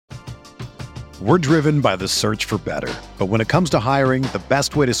We're driven by the search for better. But when it comes to hiring, the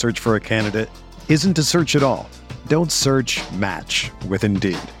best way to search for a candidate isn't to search at all. Don't search, match with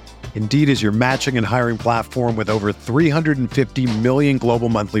Indeed. Indeed is your matching and hiring platform with over 350 million global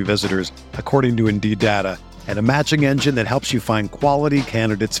monthly visitors, according to Indeed data, and a matching engine that helps you find quality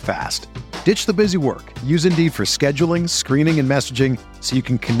candidates fast. Ditch the busy work. Use Indeed for scheduling, screening, and messaging so you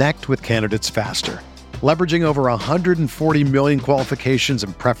can connect with candidates faster. Leveraging over 140 million qualifications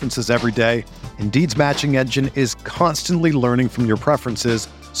and preferences every day, Indeed's matching engine is constantly learning from your preferences,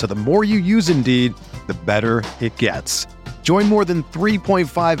 so the more you use Indeed, the better it gets. Join more than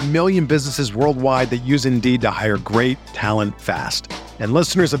 3.5 million businesses worldwide that use Indeed to hire great talent fast. And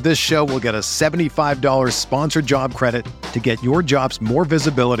listeners of this show will get a $75 sponsored job credit to get your jobs more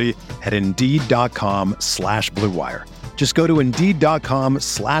visibility at Indeed.com/Blue Wire. Just go to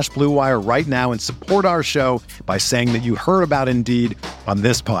Indeed.com/Blue Wire right now and support our show by saying that you heard about Indeed on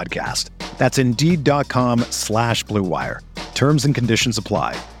this podcast. That's Indeed.com/Blue Wire. Terms and conditions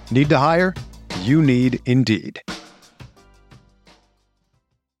apply. Need to hire? You need Indeed.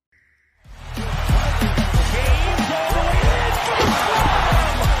 Davis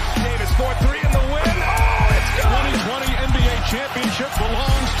scored 3 in the win. Oh, it's good. 2020 NBA championship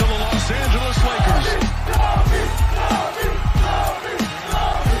belongs to the Los Angeles Lakers.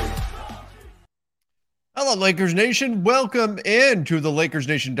 Hello, Lakers Nation. Welcome into the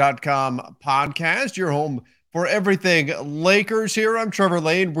LakersNation.com podcast, your home for everything Lakers here. I'm Trevor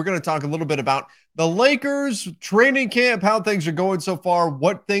Lane. We're going to talk a little bit about the Lakers training camp, how things are going so far,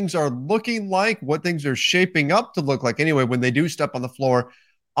 what things are looking like, what things are shaping up to look like anyway when they do step on the floor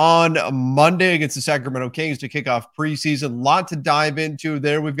on Monday against the Sacramento Kings to kick off preseason. Lot to dive into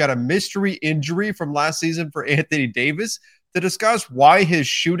there. We've got a mystery injury from last season for Anthony Davis to discuss why his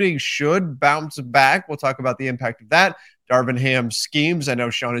shooting should bounce back. We'll talk about the impact of that. Darvin Ham schemes. I know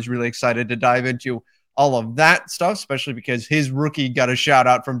Sean is really excited to dive into all of that stuff, especially because his rookie got a shout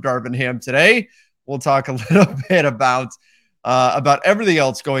out from Darvin Ham today. We'll talk a little bit about everything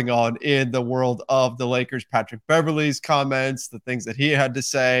else going on in the world of the Lakers. Patrick Beverley's comments, the things that he had to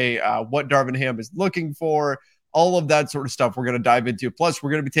say, what Darvin Ham is looking for, all of that sort of stuff we're going to dive into. Plus,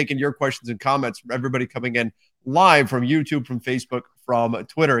 we're going to be taking your questions and comments from everybody coming in live from YouTube, from Facebook, from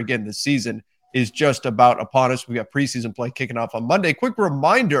Twitter. Again, the season is just about upon us. We got preseason play kicking off on Monday. Quick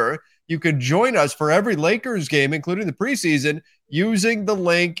reminder, you can join us for every Lakers game, including the preseason, using the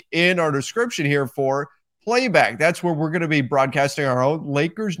link in our description here for playback. That's where we're going to be broadcasting our own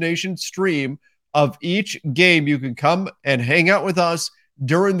Lakers Nation stream of each game. You can come and hang out with us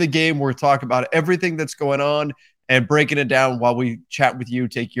during the game. We're talking about everything that's going on and breaking it down while we chat with you,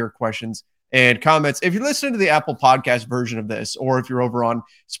 take your questions and comments. If you're listening to the Apple Podcast version of this, or if you're over on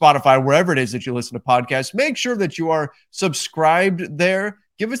Spotify, wherever it is that you listen to podcasts, make sure that you are subscribed there.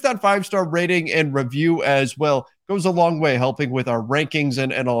 Give us that 5-star rating and review as well. Goes a long way helping with our rankings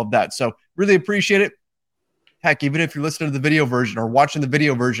and all of that. So really appreciate it. Heck, even if you're listening to the video version or watching the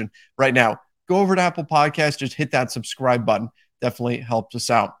video version right now, go over to Apple Podcasts, just hit that subscribe button. Definitely helps us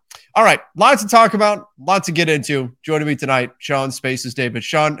out. All right, lots to talk about, lots to get into. Joining me tonight, Sean Spaces David.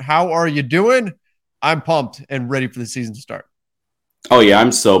 Sean, how are you doing? I'm pumped and ready for the season to start. Oh, yeah,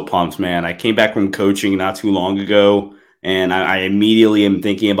 I'm so pumped, man. I came back from coaching not too long ago, and I immediately am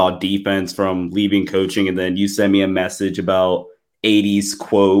thinking about defense from leaving coaching, and then you sent me a message about 80's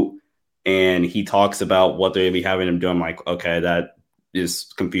quote, and he talks about what they're going to be having him do. I'm like, okay, that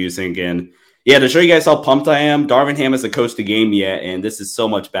is confusing. And yeah, to show you guys how pumped I am, Darvin Ham hasn't coached the game yet, and this is so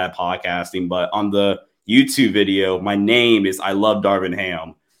much bad podcasting, but on the YouTube video, my name is I Love Darvin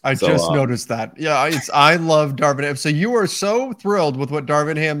Ham. I just noticed that. Yeah, it's I Love Darvin Ham. So you are so thrilled with what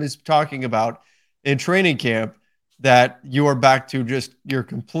Darvin Ham is talking about in training camp that you are back to just your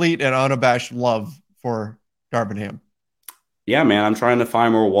complete and unabashed love for Darvin Ham. Yeah, man, I'm trying to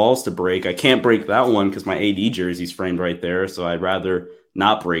find more walls to break. I can't break that one because my AD jersey's framed right there, so I'd rather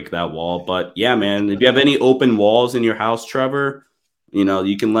not break that wall. But yeah, man, if you have any open walls in your house, Trevor,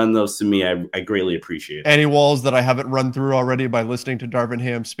 you can lend those to me. I greatly appreciate it. Any walls that I haven't run through already by listening to Darvin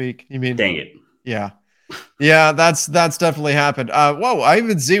Ham speak? You mean? Dang it. Yeah. Yeah, that's definitely happened. Whoa,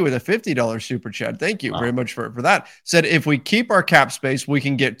 Ivan Z with a $50 super chat. Thank you very much for that. Said if we keep our cap space, we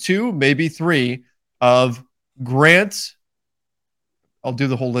can get 2, maybe 3 of Grant. I'll do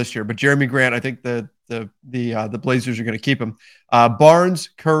the whole list here, but Jeremy Grant, I think the Blazers are going to keep him. Barnes,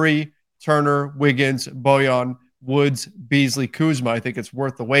 Curry, Turner, Wiggins, Bojan, Woods, Beasley, Kuzma. I think it's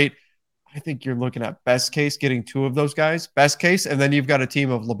worth the wait. I think you're looking at best case getting 2 of those guys, best case, and then you've got a team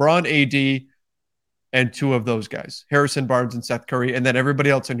of LeBron, AD, and 2 of those guys, Harrison Barnes and Seth Curry, and then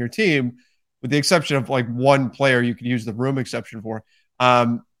everybody else on your team, with the exception of like one player you could use the room exception for.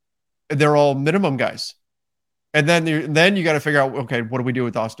 they're all minimum guys. And then you got to figure out, okay, what do we do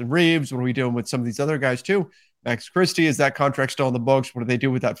with Austin Reeves? What are we doing with some of these other guys too? Max Christie, is that contract still on the books? What do they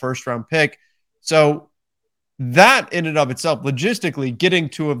do with that first round pick? So that in and of itself, logistically, getting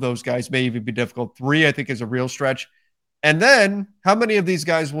 2 of those guys may even be difficult. 3, I think, is a real stretch. And then how many of these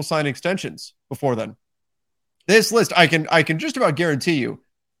guys will sign extensions before then? This list, I can just about guarantee you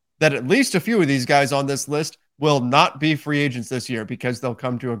that at least a few of these guys on this list will not be free agents this year because they'll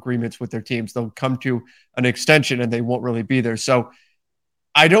come to agreements with their teams. They'll come to an extension and they won't really be there. So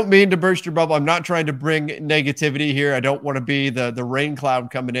I don't mean to burst your bubble. I'm not trying to bring negativity here. I don't want to be the rain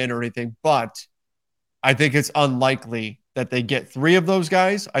cloud coming in or anything, but I think it's unlikely that they get 3 of those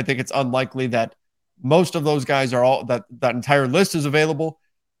guys. I think it's unlikely that most of those guys are all that entire list is available.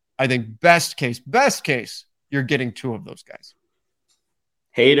 I think best case, you're getting 2 of those guys.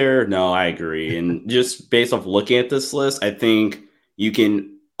 Hater, no, I agree. And just based off looking at this list, I think you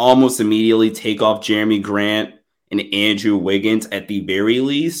can almost immediately take off Jeremy Grant and Andrew Wiggins at the very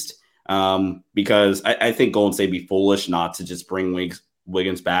least, because I think Golden State would be foolish not to just bring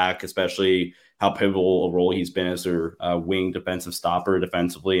Wiggins back, especially how pivotal a role he's been as their wing defensive stopper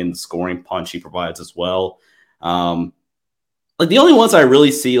defensively and the scoring punch he provides as well. Like the only ones I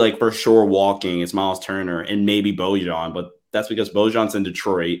really see like for sure walking is Miles Turner and maybe Bojan, but that's because Bojan's in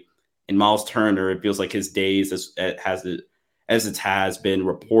Detroit and Miles Turner, it feels like his days as it has been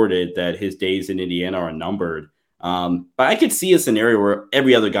reported that his days in Indiana are numbered. But I could see a scenario where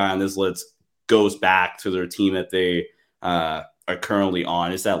every other guy on this list goes back to their team that they are currently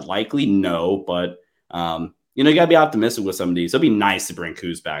on. Is that likely? No, but you got to be optimistic with some of these. It'd be nice to bring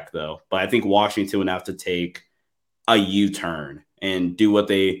Kuz back though. But I think Washington would have to take a U-turn and do what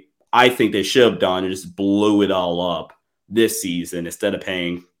I think they should have done and just blew it all up this season instead of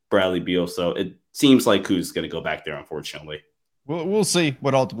paying Bradley Beal. So it seems like Kuz is going to go back there, unfortunately. We'll see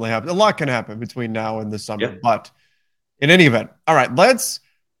what ultimately happens. A lot can happen between now and the summer, but in any event, all right, let's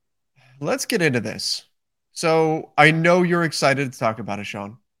get into this. So I know you're excited to talk about it,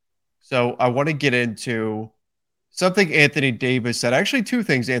 Sean. So I want to get into something Anthony Davis said. Actually, 2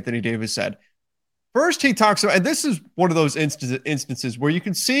 things Anthony Davis said. First, he talks about, and this is one of those instances where you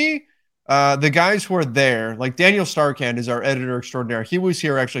can see the guys who are there, like Daniel Starkand is our editor extraordinaire. He was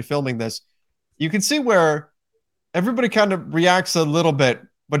here actually filming this. You can see where everybody kind of reacts a little bit,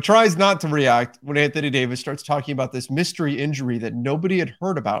 but tries not to react when Anthony Davis starts talking about this mystery injury that nobody had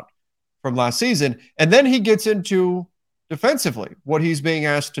heard about from last season. And then he gets into defensively what he's being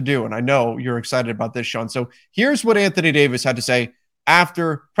asked to do. And I know you're excited about this, Sean. So here's what Anthony Davis had to say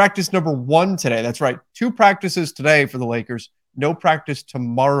after practice number 1 today. That's right. 2 practices today for the Lakers. No practice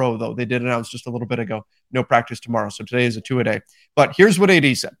tomorrow, though. They did announce just a little bit ago, no practice tomorrow. So today is a 2-a-day. But here's what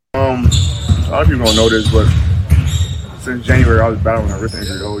AD said. A lot of people don't know this, but since January, I was battling a wrist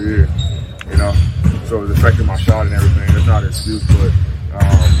injury the whole year, so it was affecting my shot and everything. It's not an excuse, but,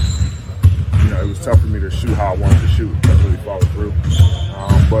 it was tough for me to shoot how I wanted to shoot. I really followed through.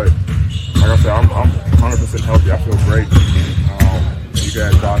 But like I said, I'm 100% healthy. I feel great. You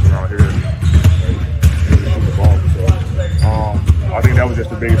guys guys around here and shoot the ball. So I think that was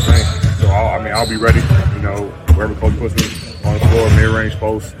just the biggest thing. So, I'll be ready, wherever coach puts me on the floor, mid-range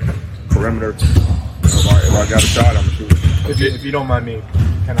post, perimeter. If I got a shot, I'm going to shoot. If you don't mind me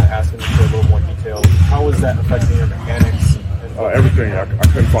kind of asking for a little more detail, how was that affecting your mechanics? Everything. I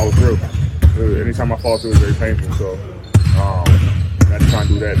couldn't follow through. Anytime I follow through, it's very painful. So I had to try and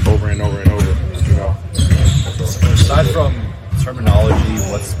do that over and over and over. Aside from terminology,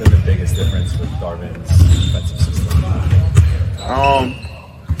 what's been the biggest difference with Darvin's defensive system?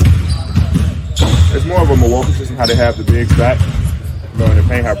 It's more of a Milwaukee system, how they have the bigs back. In the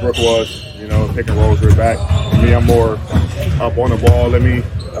paint, how Brook was, pick and rolls right back. For me, I'm more up on the ball, let me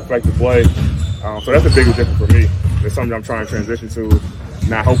affect the play. So that's the biggest difference for me. It's something I'm trying to transition to,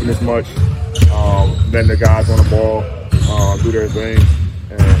 not hoping as much, letting the guys on the ball do their thing.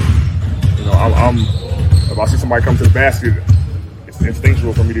 And, if I see somebody come to the basket, it's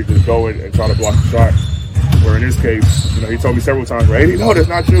instinctual for me to just go and try to block the shot. Where in this case, he told me several times, hey, no, that's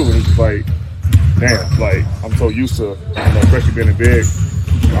not you. And it's just like, damn, like I'm so used to, especially being a big.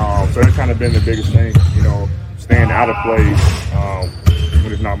 So that's kind of been the biggest thing, staying out of plays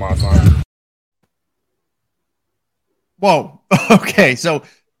when it's not my assignment. Whoa. Okay. So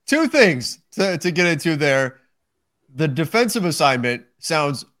 2 things to get into there. The defensive assignment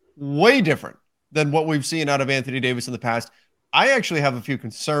sounds way different than what we've seen out of Anthony Davis in the past. I actually have a few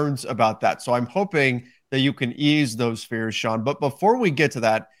concerns about that. So I'm hoping that you can ease those fears, Sean. But before we get to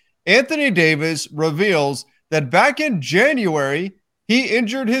that, Anthony Davis reveals that back in January, he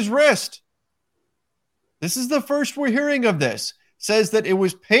injured his wrist. This is the first we're hearing of this. says that it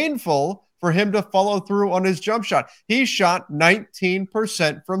was painful for him to follow through on his jump shot. He shot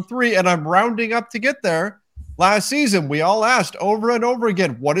 19% from three, and I'm rounding up to get there. Last season, we all asked over and over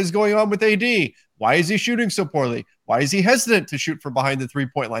again, what is going on with AD? Why is he shooting so poorly? Why is he hesitant to shoot from behind the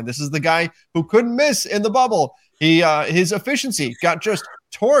three-point line? This is the guy who couldn't miss in the bubble. His efficiency got just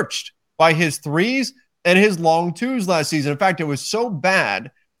torched by his threes and his long twos last season. In fact, it was so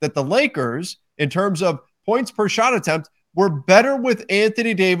bad that the Lakers, in terms of points per shot attempt, were better with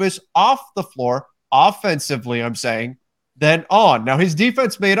Anthony Davis off the floor, offensively, I'm saying, than on. Now, his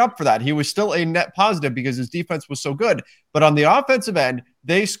defense made up for that. He was still a net positive because his defense was so good. But on the offensive end,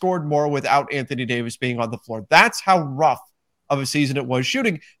 they scored more without Anthony Davis being on the floor. That's how rough of a season it was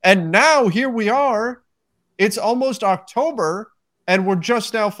shooting. And now here we are. It's almost October, and we're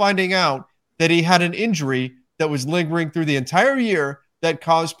just now finding out that he had an injury that was lingering through the entire year that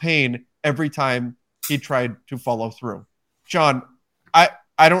caused pain every time he tried to follow through. Sean,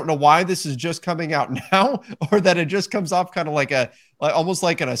 I don't know why this is just coming out now, or that it just comes off kind of like almost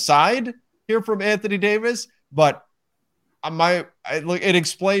like an aside here from Anthony Davis, but it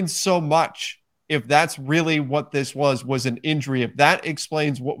explains so much. If that's really what this was an injury, if that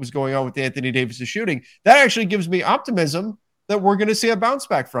explains what was going on with Anthony Davis's shooting, that actually gives me optimism that we're going to see a bounce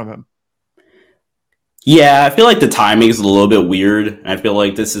back from him. Yeah, I feel like the timing is a little bit weird. I feel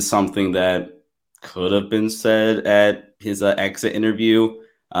like this is something that could have been said at his exit interview.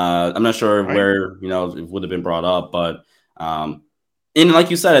 I'm not sure where, it would have been brought up, but and like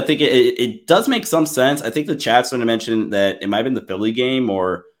you said, I think it does make some sense. I think the chat's going to mention that it might have been the Philly game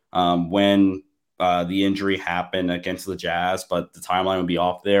or when the injury happened against the Jazz, but the timeline would be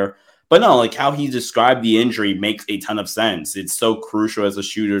off there. But no, like how he described the injury makes a ton of sense. It's so crucial as a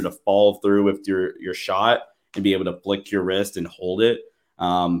shooter to follow through with your shot and be able to flick your wrist and hold it.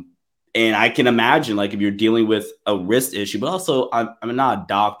 And I can imagine, like, if you're dealing with a wrist issue, but also I'm not a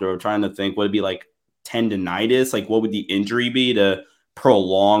doctor. I'm trying to think, would it be like tendinitis? Like, what would the injury be to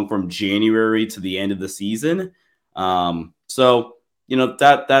prolong from January to the end of the season? So,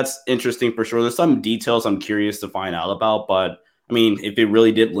 that's interesting for sure. There's some details I'm curious to find out about, but I mean, if it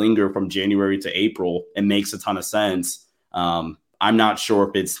really did linger from January to April, it makes a ton of sense. I'm not sure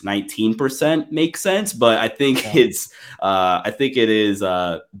if it's 19% makes sense, but I think it is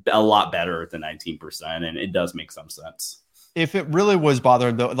a lot better than 19%, and it does make some sense. If it really was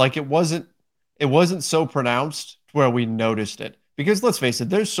bothering though, like it wasn't so pronounced where we noticed it. Because let's face it,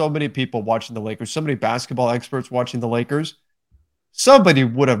 there's so many people watching the Lakers, so many basketball experts watching the Lakers. Somebody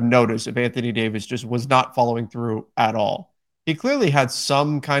would have noticed if Anthony Davis just was not following through at all. He clearly had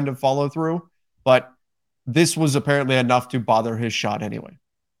some kind of follow through, but this was apparently enough to bother his shot anyway.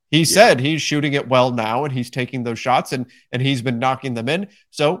 He said he's shooting it well now and he's taking those shots and he's been knocking them in.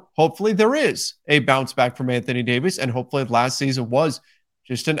 So hopefully there is a bounce back from Anthony Davis, and hopefully last season was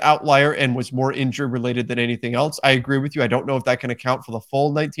just an outlier and was more injury related than anything else. I agree with you. I don't know if that can account for the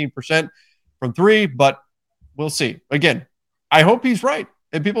full 19% from three, but we'll see. Again, I hope he's right.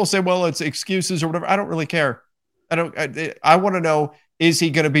 And people say, well, it's excuses or whatever. I don't really care. I want to know, is he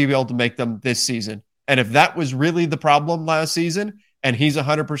going to be able to make them this season? And if that was really the problem last season and he's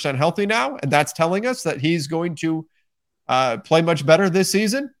 100% healthy now, and that's telling us that he's going to play much better this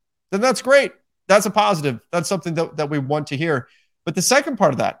season, then that's great. That's a positive. That's something that we want to hear. But the second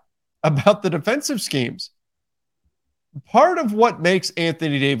part of that, about the defensive schemes, part of what makes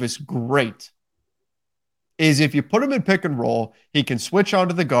Anthony Davis great is if you put him in pick and roll, he can switch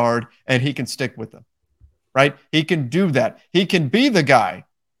onto the guard and he can stick with them, right? He can do that. He can be the guy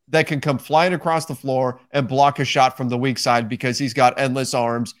that can come flying across the floor and block a shot from the weak side because he's got endless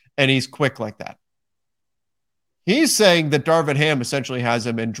arms and he's quick like that. He's saying that Darvin Ham essentially has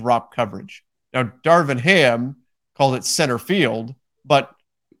him in drop coverage. Now, Darvin Ham called it center field, but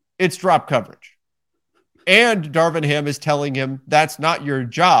it's drop coverage. And Darvin Ham is telling him that's not your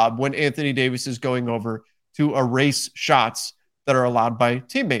job when Anthony Davis is going over to erase shots that are allowed by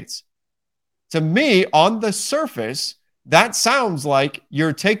teammates. To me, on the surface, that sounds like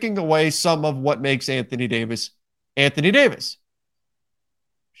you're taking away some of what makes Anthony Davis Anthony Davis.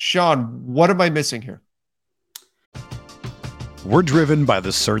 Sean, what am I missing here? We're driven by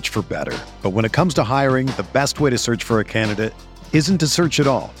the search for better. But when it comes to hiring, the best way to search for a candidate isn't to search at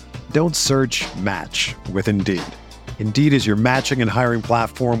all. Don't search, match with Indeed. Indeed is your matching and hiring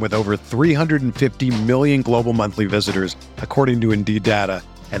platform with over 350 million global monthly visitors, according to Indeed data,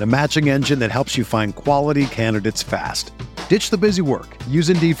 and a matching engine that helps you find quality candidates fast. Ditch the busy work. Use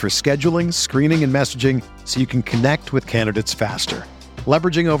Indeed for scheduling, screening, and messaging so you can connect with candidates faster.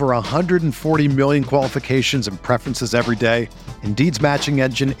 Leveraging over 140 million qualifications and preferences every day, Indeed's matching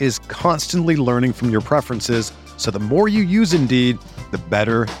engine is constantly learning from your preferences So the more you use Indeed, the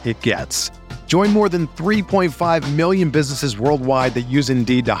better it gets. Join more than 3.5 million businesses worldwide that use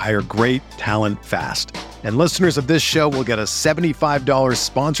Indeed to hire great talent fast. And listeners of this show will get a $75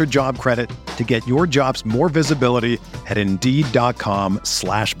 sponsored job credit to get your jobs more visibility at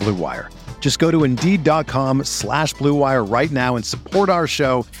Indeed.com/Blue Wire. Just go to Indeed.com/Blue Wire right now and support our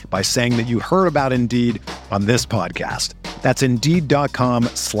show by saying that you heard about Indeed on this podcast. That's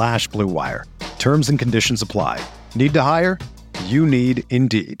Indeed.com/Blue Wire. Terms and conditions apply. Need to hire? You need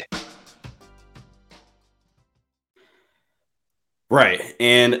Indeed. Right.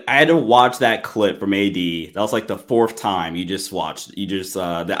 And I had to watch that clip from AD. That was like the fourth time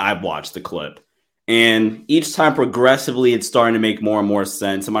that I've watched the clip. And each time progressively, it's starting to make more and more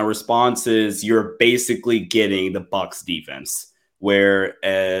sense. And my response is you're basically getting the Bucks defense.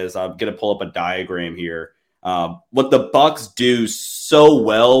 Whereas I'm going to pull up a diagram here. What the Bucks do so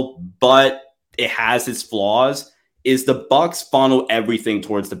well, but it has its flaws, is the Bucks funnel everything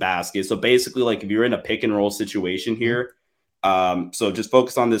towards the basket. So basically, like if you're in a pick and roll situation here, so just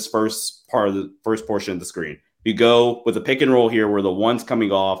focus on this first portion of the screen. You go with a pick and roll here where the one's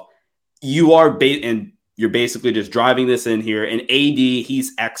coming off. You're basically just driving this in here. And AD,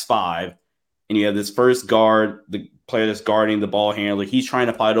 he's X5. And you have this first guard, the player that's guarding the ball handler. He's trying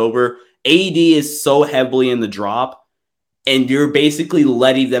to fight over. AD is so heavily in the drop. And you're basically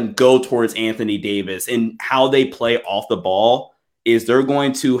letting them go towards Anthony Davis. And how they play off the ball is they're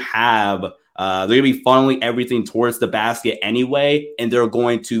going to have they're going to be funneling everything towards the basket anyway, and they're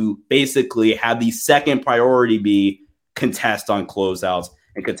going to basically have the second priority be contest on closeouts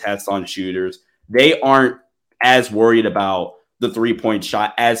and contest on shooters. They aren't as worried about the three-point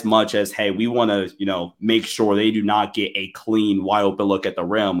shot as much as, hey, we want to, make sure they do not get a clean, wide open look at the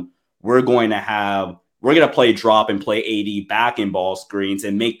rim. We're going to play drop and play AD back in ball screens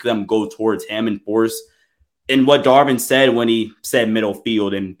and make them go towards him and force. And what Darvin said when he said middle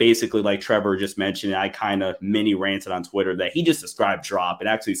field, and basically like Trevor just mentioned, I kind of mini ranted on Twitter that he just described drop. And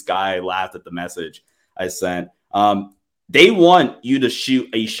actually Sky laughed at the message I sent. They want you to shoot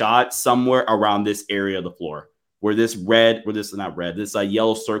a shot somewhere around this area of the floor where this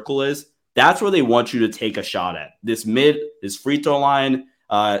yellow circle is. That's where they want you to take a shot at. This free throw line,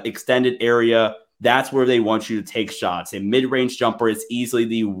 extended area. That's where they want you to take shots. A mid-range jumper is easily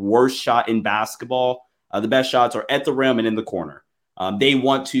the worst shot in basketball. The best shots are at the rim and in the corner. They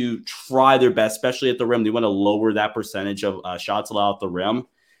want to try their best, especially at the rim. They want to lower that percentage of shots allowed at the rim.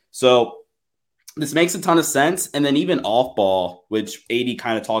 So this makes a ton of sense. And then even off ball, which AD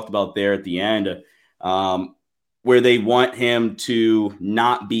kind of talked about there at the end, where they want him to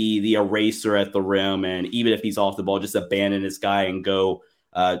not be the eraser at the rim. And even if he's off the ball, just abandon this guy and go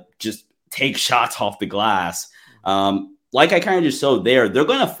just take shots off the glass. Like I kind of just showed there, they're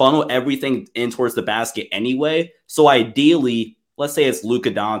going to funnel everything in towards the basket anyway. So ideally, let's say it's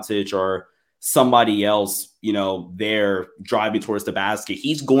Luka Doncic or somebody else, they're driving towards the basket.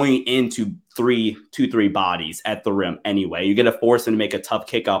 He's going into three bodies at the rim anyway. You're going to force him to make a tough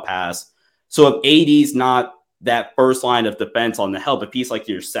kickout pass. So if AD's not that first line of defense on the help, if he's like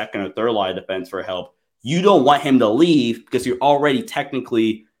your second or third line of defense for help, you don't want him to leave because you're already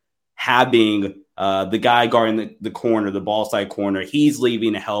technically having the guy guarding the corner, the ball side corner, he's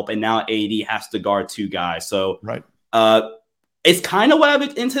leaving to help, and now AD has to guard two guys. So right. It's kind of what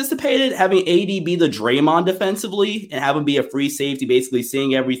I've anticipated, having AD be the Draymond defensively and have him be a free safety, basically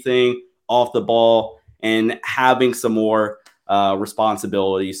seeing everything off the ball and having some more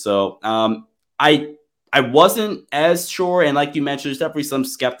responsibility. So I wasn't as sure, and like you mentioned, there's definitely some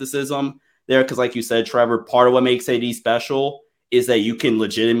skepticism there because like you said, Trevor, part of what makes AD special is that you can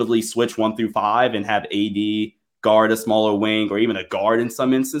legitimately switch 1 through 5 and have AD guard a smaller wing or even a guard in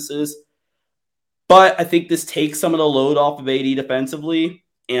some instances. But I think this takes some of the load off of AD defensively.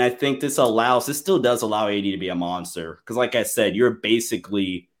 And I think this still does allow AD to be a monster. Because like I said, you're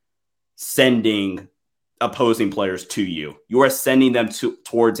basically sending opposing players to you. You are sending them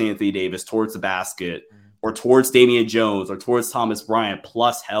towards Anthony Davis, towards the basket, or towards Damian Jones, or towards Thomas Bryant,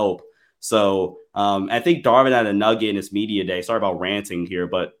 plus help. So I think Darvin had a nugget in his media day. Sorry about ranting here,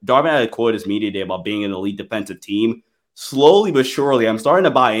 but Darvin had a quote in his media day about being an elite defensive team. Slowly but surely, I'm starting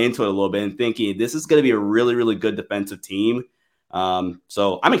to buy into it a little bit and thinking this is going to be a really, really good defensive team.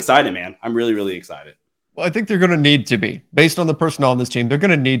 So I'm excited, man. I'm really, really excited. Well, I think they're going to need to be, based on the personnel on this team, they're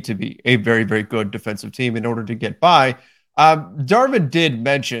going to need to be a very, very good defensive team in order to get by. Darvin did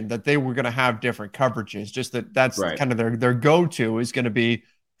mention that they were going to have different coverages, just that's right. Kind of their go-to is going to be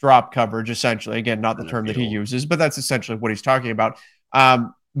drop coverage, essentially. Again, not the term that he uses, but that's essentially what he's talking about.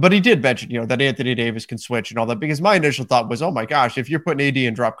 But he did mention, that Anthony Davis can switch and all that, because my initial thought was, oh my gosh, if you're putting AD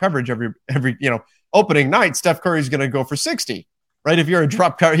in drop coverage every opening night, Steph Curry's going to go for 60, right? If you're a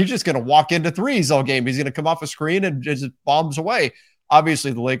drop cover, he's just going to walk into threes all game. He's going to come off a screen and just bombs away.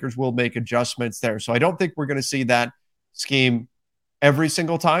 Obviously, the Lakers will make adjustments there. So I don't think we're going to see that scheme every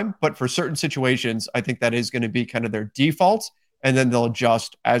single time, but for certain situations, I think that is going to be kind of their default, and then they'll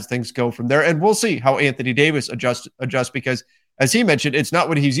adjust as things go from there. And we'll see how Anthony Davis adjusts because, as he mentioned, it's not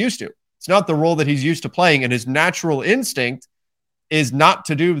what he's used to. It's not the role that he's used to playing, and his natural instinct is not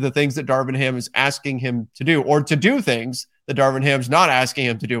to do the things that Darvin Ham is asking him to do, or to do things that Darvin Ham's not asking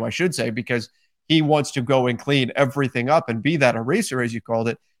him to do, I should say, because he wants to go and clean everything up and be that eraser, as you called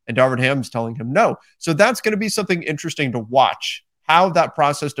it, and Darvin Ham is telling him no. So that's going to be something interesting to watch, how that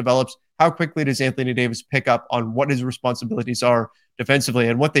process develops. How quickly does Anthony Davis pick up on what his responsibilities are defensively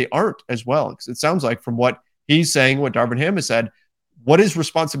and what they aren't as well? Because it sounds like from what he's saying, what Darvin Ham has said, what his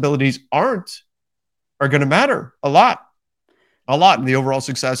responsibilities are going to matter a lot in the overall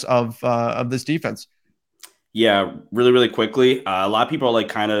success of this defense. Yeah, really, really quickly. A lot of people are like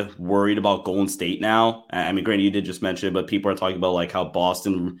kind of worried about Golden State now. I mean, granted, you did just mention it, but people are talking about like how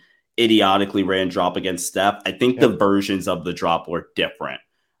Boston idiotically ran drop against Steph. I think the versions of the drop were different.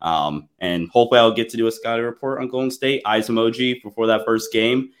 And hopefully I'll get to do a scouting report on Golden State, eyes emoji before that first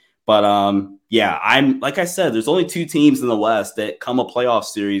game. But yeah, I'm like I said, there's only two teams in the West that come a playoff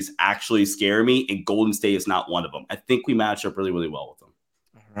series actually scare me, and Golden State is not one of them. I think we match up really, really well with them.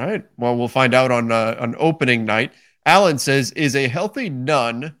 All right. Well, we'll find out on opening night. Alan says, is a healthy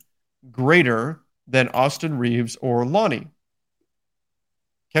Nunn greater than Austin Reeves or Lonnie?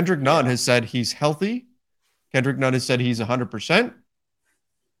 Kendrick Nunn has said he's healthy. Kendrick Nunn has said he's 100%.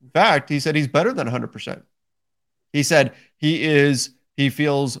 In fact, he said he's better than 100%. He said he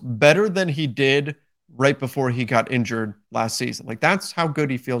feels better than he did right before he got injured last season. Like, that's how good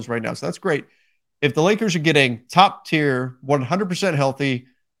he feels right now. So that's great. If the Lakers are getting top tier, 100% healthy,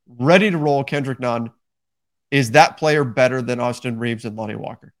 ready to roll Kendrick Nunn, is that player better than Austin Reeves and Lonnie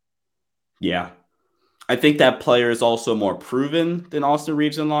Walker? Yeah. I think that player is also more proven than Austin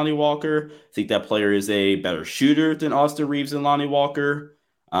Reeves and Lonnie Walker. I think that player is a better shooter than Austin Reeves and Lonnie Walker.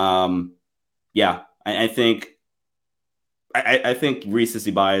 Yeah, I think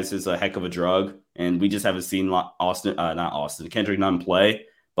recency bias is a heck of a drug, and we just haven't seen Kendrick Nunn play.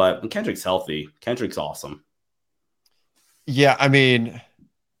 But when Kendrick's healthy, Kendrick's awesome. Yeah, I mean,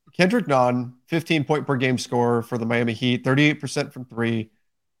 Kendrick Nunn, 15-point per game scorer for the Miami Heat, 38% from three.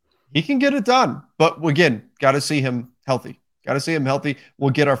 He can get it done. But again, got to see him healthy. We'll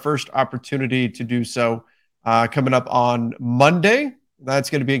get our first opportunity to do so coming up on Monday. That's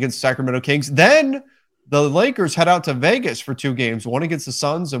going to be against Sacramento Kings. Then the Lakers head out to Vegas for 2 games, one against the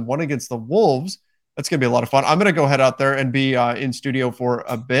Suns and one against the Wolves. That's going to be a lot of fun. I'm going to go head out there and be in studio for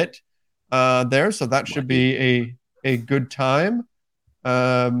a bit there. So that should be a good time.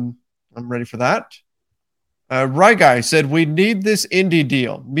 I'm ready for that. Right Guy said, we need this indie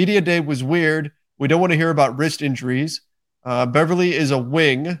deal. Media day was weird. We don't want to hear about wrist injuries. Beverly is a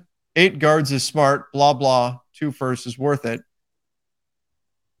wing. 8 guards is smart. Blah, blah. 2 firsts is worth it.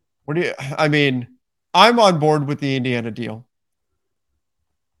 I mean, I'm on board with the Indiana deal.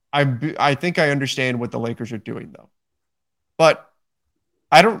 I think I understand what the Lakers are doing, though. But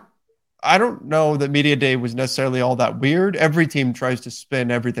I don't know that media day was necessarily all that weird. Every team tries to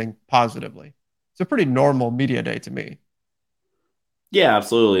spin everything positively. It's a pretty normal media day to me. Yeah,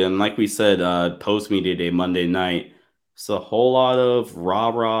 absolutely. And like we said, post media day Monday night, it's a whole lot of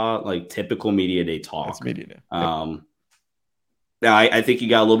rah-rah, like typical media day talk. That's media day. Yeah, I think you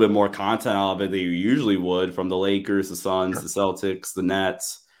got a little bit more content out of it than you usually would from the Lakers, the Suns, the Celtics, the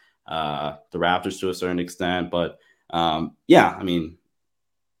Nets, the Raptors to a certain extent. But yeah, I mean,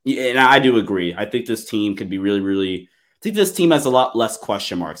 and I do agree. I think this team could be really, really. I think this team has a lot less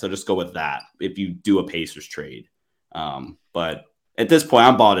question marks. I'll just go with that if you do a Pacers trade. But at this point,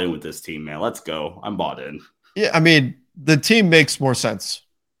 I'm bought in with this team, man. Let's go. I'm bought in. Yeah, I mean, the team makes more sense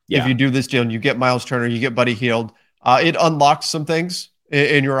if you do this deal and you get Miles Turner, you get Buddy Hield. It unlocks some things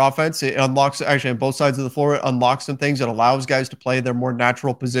in your offense. It unlocks, actually, on both sides of the floor, it unlocks some things. It allows guys to play their more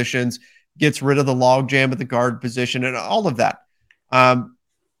natural positions, gets rid of the log jam at the guard position, and all of that.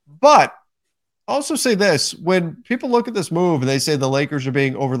 But I'll also say this, when people look at this move and they say the Lakers are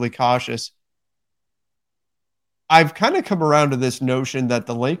being overly cautious, I've kind of come around to this notion that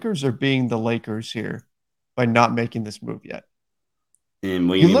the Lakers are being the Lakers here by not making this move yet. And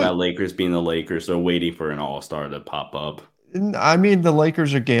what you mean by Lakers being the Lakers, they're waiting for an all-star to pop up. I mean, the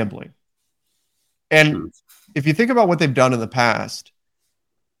Lakers are gambling. And if you think about what they've done in the past,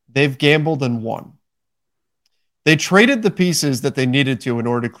 they've gambled and won. They traded the pieces that they needed to in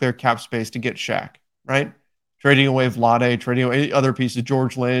order to clear cap space to get Shaq, right? trading away Vlade, trading away other pieces,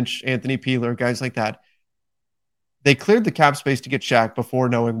 George Lynch, Anthony Peeler, guys like that. They cleared the cap space to get Shaq before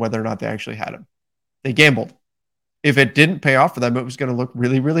knowing whether or not they actually had him. They gambled. If it didn't pay off for them, it was going to look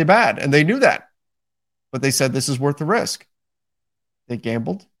really, really bad. And they knew that. But they said this is worth the risk. They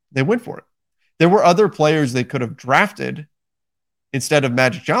gambled. They went for it. There were other players they could have drafted instead of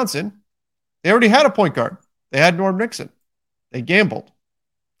Magic Johnson. They already had a point guard. They had Norm Nixon. They gambled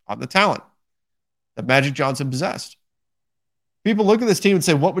on the talent that Magic Johnson possessed. People look at this team and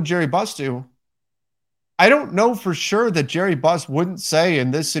say, what would Jerry Buss do? I don't know for sure that Jerry Buss wouldn't say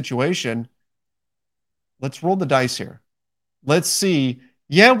in this situation, let's roll the dice here. Let's see.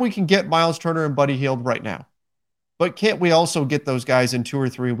 Yeah, we can get Miles Turner and Buddy Hield right now. But can't we also get those guys in 2 or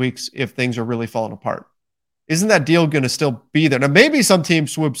 3 weeks if things are really falling apart? Isn't that deal going to still be there? Now, maybe some team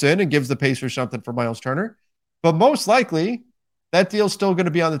swoops in and gives the Pacers something for Miles Turner, but most likely that deal's still going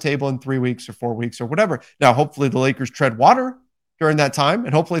to be on the table in 3 weeks or 4 weeks or whatever. Now, hopefully the Lakers tread water during that time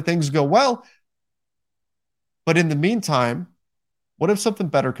and hopefully things go well. But in the meantime, what if something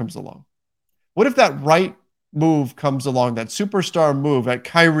better comes along? What if that right move comes along, that superstar move, that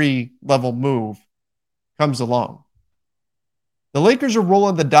Kyrie level move comes along? The Lakers are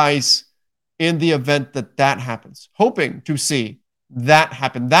rolling the dice in the event that that happens, hoping to see that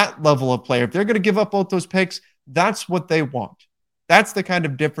happen, that level of player. If they're going to give up both those picks, that's what they want. That's the kind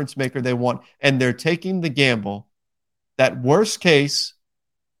of difference maker they want. And they're taking the gamble that worst case,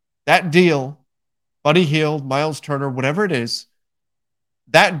 that deal, Buddy Hield, Miles Turner, whatever it is,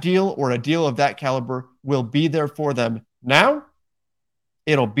 that deal or a deal of that caliber will be there for them now.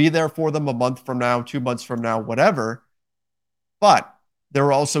 It'll be there for them a month from now, 2 months from now, whatever. But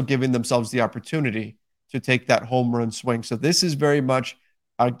they're also giving themselves the opportunity to take that home run swing. So this is very much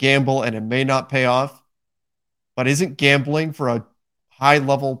a gamble, and it may not pay off. But isn't gambling for a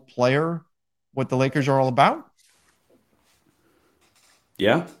high-level player what the Lakers are all about?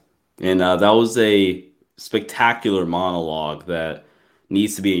 Yeah. And that was a spectacular monologue that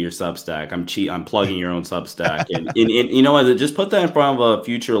needs to be in your Substack. I'm plugging your own Substack. And you know what? Just put that in front of a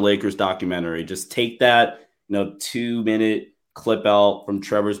future Lakers documentary. Just take that 2-minute clip out from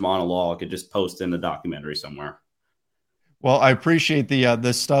Trevor's monologue and just post in the documentary somewhere. Well, I appreciate the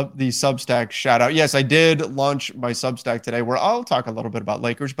Substack shout out. Yes, I did launch my Substack today where I'll talk a little bit about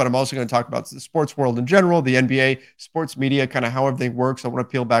Lakers, but I'm also going to talk about the sports world in general, the NBA, sports media, kind of how everything works. I want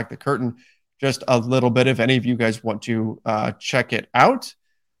to peel back the curtain just a little bit. If any of you guys want to check it out,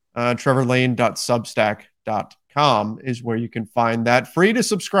 trevorlane.substack.com is where you can find that. Free to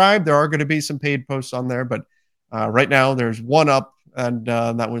subscribe. There are going to be some paid posts on there, but right now there's one up. And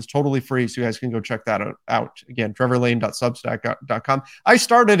that was totally free, so you guys can go check that out. Again, trevorlane.substack.com. I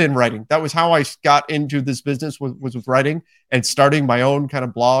started in writing. That was how I got into this business, was with writing and starting my own kind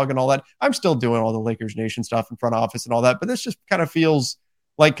of blog and all that. I'm still doing all the Lakers Nation stuff in front office and all that, but this just kind of feels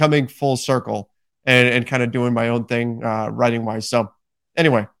like coming full circle and kind of doing my oon thing writing-wise. So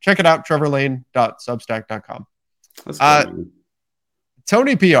anyway, check it out, trevorlane.substack.com.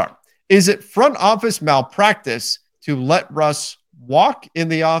 Tony PR, is it front office malpractice to let Russ walk in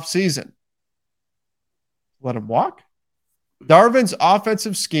the offseason? Let him walk? Darvin's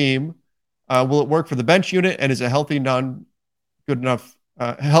offensive scheme, will it work for the bench unit? And is a healthy none good enough?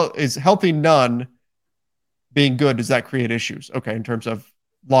 Is healthy none being good? Does that create issues? Okay, in terms of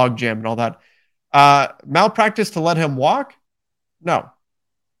log jam and all that. Malpractice to let him walk? No.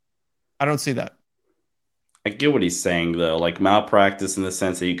 I don't see that. I get what he's saying, though. Like malpractice in the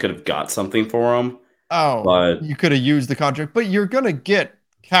sense that you could have got something for him. Oh, but you could have used the contract, but you're going to get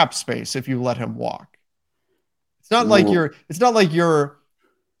cap space if you let him walk. It's not like you're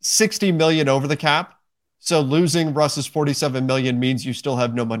 60 million over the cap. So losing Russ's 47 million means you still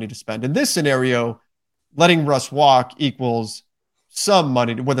have no money to spend. In this scenario, letting Russ walk equals some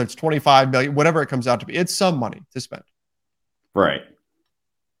money, whether it's 25 million, whatever it comes out to be, it's some money to spend. Right.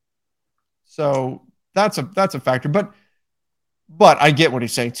 So that's a factor, but I get what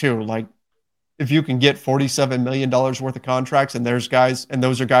he's saying too. Like, if you can get $47 million worth of contracts and those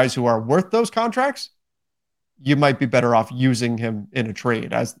are guys who are worth those contracts, you might be better off using him in a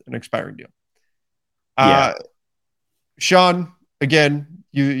trade as an expiring deal. Yeah. Sean, again,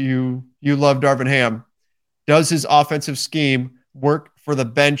 you love Darvin Ham. Does his offensive scheme work for the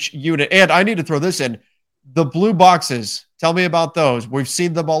bench unit? And I need to throw this in. The blue boxes, tell me about those. We've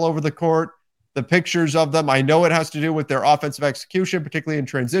seen them all over the court, the pictures of them. I know it has to do with their offensive execution, particularly in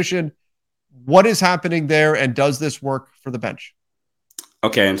transition. What is happening there, and does this work for the bench?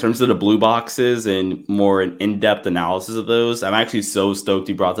 Okay, in terms of the blue boxes and more an in-depth analysis of those, I'm actually so stoked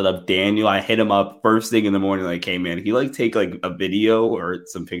you brought that up. Daniel, I hit him up first thing in the morning when I came in. He take a video or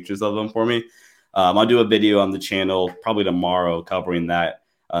some pictures of them for me. I'll do a video on the channel probably tomorrow covering that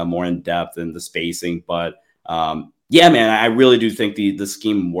more in depth and the spacing. But yeah, man, I really do think the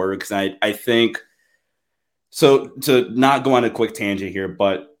scheme works. I think so. To not go on a quick tangent here,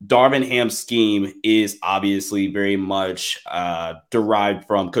 but Darvin Ham's scheme is obviously very much derived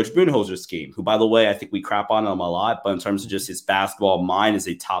from Coach Budenholzer's scheme, who, by the way, I think we crap on him a lot, but in terms of just his basketball mind, is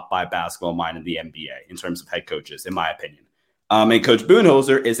a top 5 basketball mind in the NBA in terms of head coaches, in my opinion. And Coach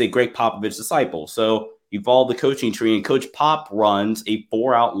Budenholzer is a Greg Popovich disciple. So you follow the coaching tree, and Coach Pop runs a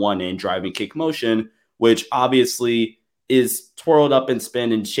 4-out 1-in driving kick motion, which obviously is twirled up and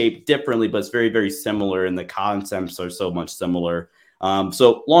spin and shaped differently, but it's very, very similar, and the concepts are so much similar.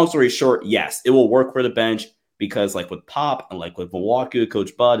 So long story short, yes, it will work for the bench because like with Pop and like with Milwaukee with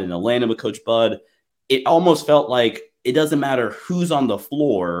Coach Bud and Atlanta with Coach Bud, it almost felt like it doesn't matter who's on the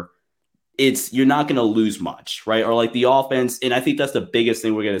floor. You're not going to lose much, right? Or like the offense. And I think that's the biggest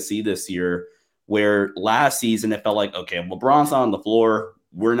thing we're going to see this year, where last season it felt like, okay, LeBron's not on the floor,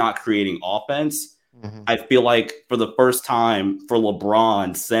 we're not creating offense. Mm-hmm. I feel like for the first time for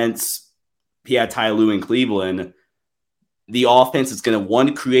LeBron since he had Ty Lue in Cleveland, the offense is going to,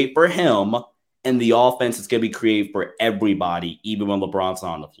 one, create for him, and the offense is going to be created for everybody, even when LeBron's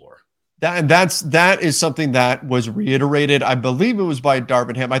not on the floor. That is something that was reiterated. I believe it was by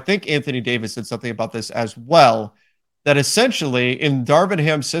Darvin Ham. I think Anthony Davis said something about this as well, that essentially in Darvin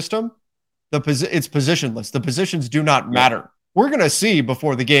Ham's system, it's positionless. The positions do not matter. We're going to see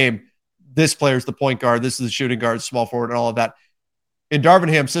before the game, this player's the point guard, this is the shooting guard, small forward, and all of that. In Darvin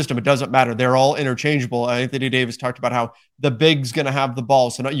Ham's system, it doesn't matter. They're all interchangeable. Anthony Davis talked about how the big's going to have the ball.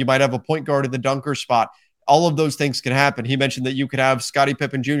 So you might have a point guard in the dunker spot. All of those things can happen. He mentioned that you could have Scottie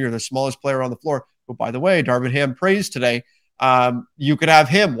Pippen Jr., the smallest player on the floor, who, by the way, Darvin Ham praised today. You could have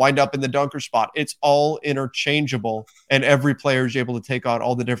him wind up in the dunker spot. It's all interchangeable, and every player is able to take on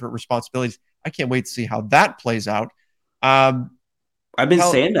all the different responsibilities. I can't wait to see how that plays out. I've been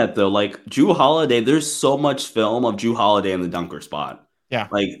saying that, though. Like, Jrue Holiday, there's so much film of Jrue Holiday in the dunker spot. Yeah.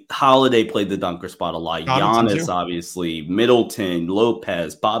 Like, Holiday played the dunker spot a lot. Giannis, obviously. Middleton,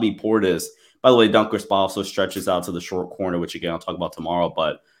 Lopez, Bobby Portis. By the way, dunker spot also stretches out to the short corner, which, again, I'll talk about tomorrow.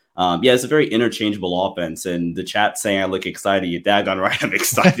 But, yeah, it's a very interchangeable offense. And the chat saying I look excited. You daggone right, I'm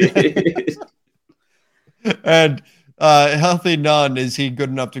excited. And healthy none, is he good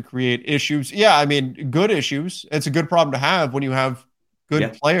enough to create issues? Yeah, I mean, good issues. It's a good problem to have when you have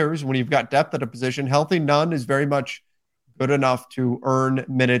good players, when you've got depth at a position. Healthy none is very much good enough to earn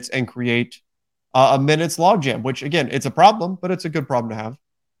minutes and create a minutes logjam, which, again, it's a problem, but it's a good problem to have.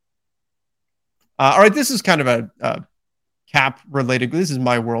 All right, this is kind of a cap related. This is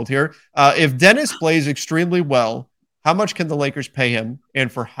my world here. If Dennis plays extremely well, how much can the Lakers pay him, and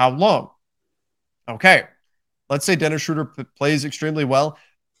for how long? Okay, let's say Dennis Schroeder plays extremely well.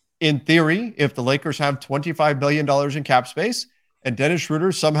 In theory, if the Lakers have $25 million in cap space and Dennis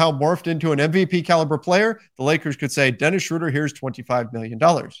Schroeder somehow morphed into an MVP caliber player, the Lakers could say, Dennis Schroeder, here's $25 million.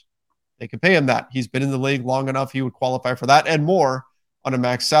 They could pay him that. He's been in the league long enough. He would qualify for that and more on a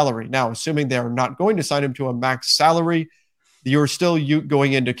max salary. Now, assuming they are not going to sign him to a max salary, you're still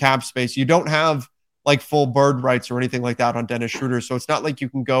going into cap space. You don't have like full bird rights or anything like that on Dennis Schroeder. So it's not like you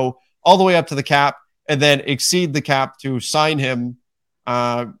can go all the way up to the cap and then exceed the cap to sign him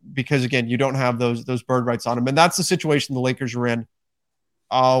because, again, you don't have those bird rights on him. And that's the situation the Lakers are in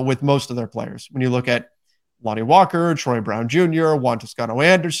with most of their players. When you look at Lonnie Walker, Troy Brown Jr., Juan Toscano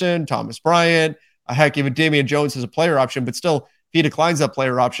Anderson, Thomas Bryant, heck, even Damian Jones has a player option, but still, if he declines that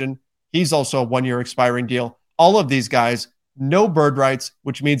player option, he's also a 1-year expiring deal. All of these guys, no bird rights,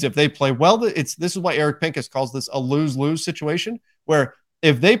 which means if they play well, this is why Eric Pincus calls this a lose-lose situation, where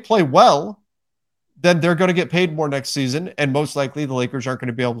if they play well, then they're going to get paid more next season, and most likely the Lakers aren't going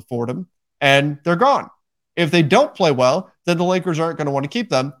to be able to afford them, and they're gone. If they don't play well, then the Lakers aren't going to want to keep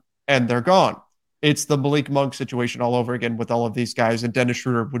them, and they're gone. It's the Malik Monk situation all over again with all of these guys, and Dennis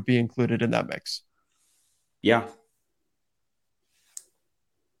Schroeder would be included in that mix. Yeah.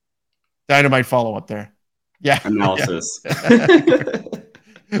 Dynamite follow-up there. Yeah. Analysis. Yeah.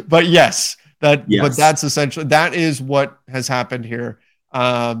 But yes, but that's essentially, that is what has happened here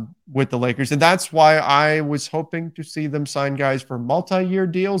with the Lakers. And that's why I was hoping to see them sign guys for multi-year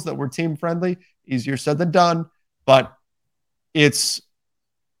deals that were team friendly. Easier said than done, but that's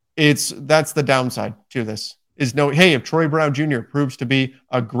the downside to this is hey, if Troy Brown Jr. proves to be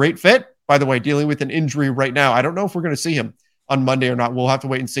a great fit, by the way, dealing with an injury right now, I don't know if we're going to see him on Monday or not. We'll have to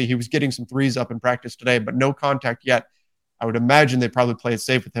wait and see. He was getting some threes up in practice today, but no contact yet. I would imagine they probably play it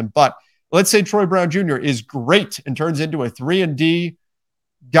safe with him. But let's say Troy Brown Jr. is great and turns into a 3-and-D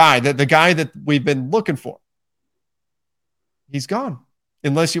guy, the guy that we've been looking for. He's gone.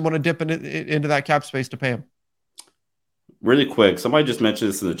 unless you want to dip into that cap space to pay him. Really quick, somebody just mentioned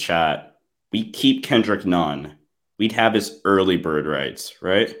this in the chat. We keep Kendrick Nunn. We'd have his early bird rights,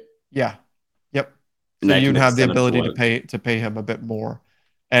 right? Yeah. Yep. And So that you'd can have the extend it ability to pay him a bit more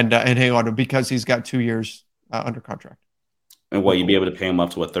and hang on to him because he's got 2 years under contract. And what, you'd be able to pay him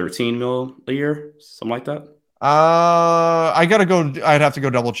up to what, 13 mil a year? Something like that? I'd have to go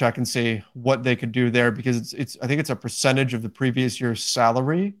double check and see what they could do there because I think it's a percentage of the previous year's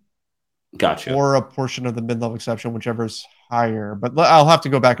salary. Gotcha. Or a portion of the mid-level exception, whichever is higher. But I'll have to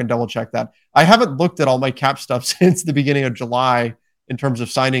go back and double check that. I haven't looked at all my cap stuff since the beginning of July in terms of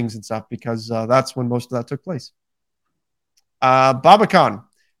signings and stuff because that's when most of that took place. Baba Khan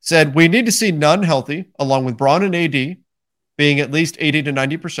said, we need to see Nunn healthy along with Braun and AD being at least 80 to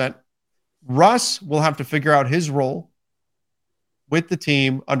 90%. Russ will have to figure out his role with the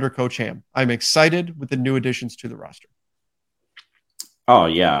team under Coach Ham. I'm excited with the new additions to the roster. Oh,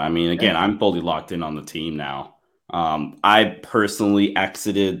 yeah. I mean, again, I'm fully locked in on the team now. I personally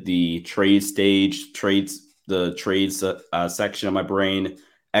exited the trade stage, the trades section of my brain,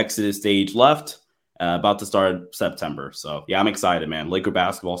 exited stage left, about to start September. So, yeah, I'm excited, man. Laker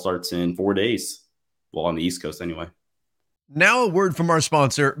basketball starts in 4 days. Well, on the East Coast anyway. Now a word from our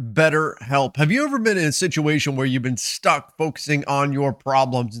sponsor, BetterHelp. Have you ever been in a situation where you've been stuck focusing on your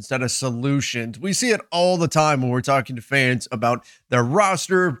problems instead of solutions? We see it all the time when we're talking to fans about their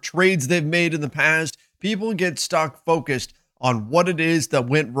roster, trades they've made in the past. People get stuck focused on what it is that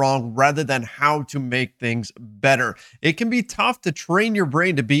went wrong rather than how to make things better. It can be tough to train your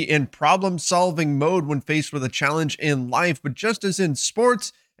brain to be in problem-solving mode when faced with a challenge in life, but just as in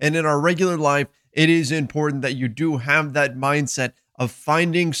sports and in our regular life, it is important that you do have that mindset of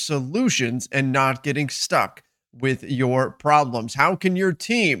finding solutions and not getting stuck with your problems. How can your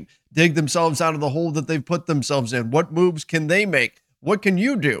team dig themselves out of the hole that they've put themselves in? What moves can they make? What can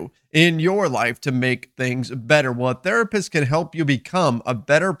you do in your life to make things better? Well, a therapist can help you become a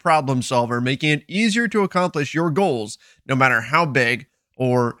better problem solver, making it easier to accomplish your goals, no matter how big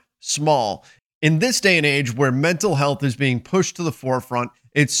or small. In this day and age where mental health is being pushed to the forefront,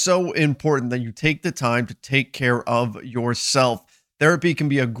 it's so important that you take the time to take care of yourself. Therapy can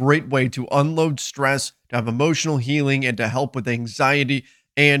be a great way to unload stress, to have emotional healing, and to help with anxiety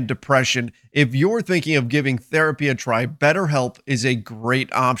and depression. If you're thinking of giving therapy a try, BetterHelp is a great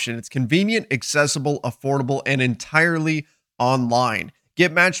option. It's convenient, accessible, affordable, and entirely online.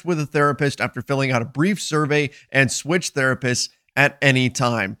 Get matched with a therapist after filling out a brief survey and switch therapists at any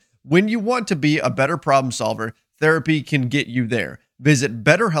time. When you want to be a better problem solver, therapy can get you there. Visit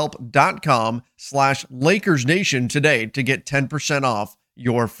BetterHelp.com/LakersNation today to get 10% off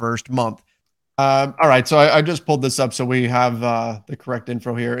your first month. All right, so I just pulled this up so we have the correct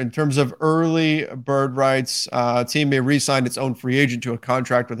info here. In terms of early bird rights, a team may re-sign its own free agent to a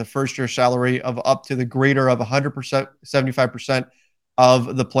contract with a first-year salary of up to the greater of 100%, 75%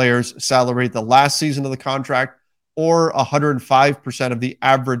 of the player's salary the last season of the contract, or 105% of the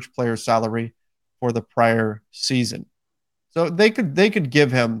average player's salary for the prior season. So they could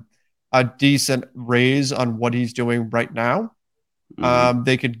give him a decent raise on what he's doing right now. Mm-hmm.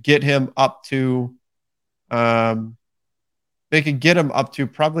 They could get him up to probably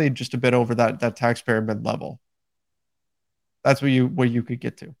just a bit over that taxpayer mid level. That's where you could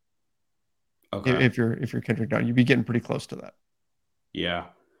get to. Okay. If you're Kendrick Nunn, you'd be getting pretty close to that. Yeah.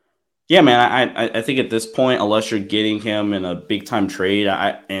 Yeah, man, I think at this point, unless you're getting him in a big time trade,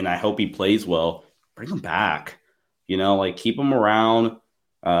 I hope he plays well, bring him back. Keep him around,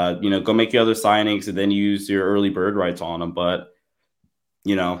 go make your other signings and then use your early bird rights on him. But,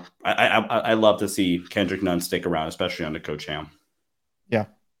 I love to see Kendrick Nunn stick around, especially under Coach Ham. Yeah.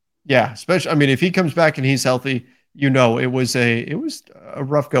 Yeah. Especially, I mean, if he comes back and he's healthy, it was a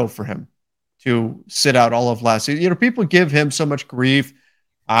rough go for him to sit out all of last season. People give him so much grief.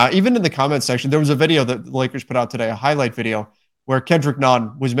 Even in the comment section, there was a video that the Lakers put out today, a highlight video where Kendrick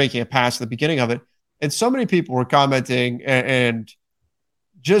Nunn was making a pass at the beginning of it. And so many people were commenting and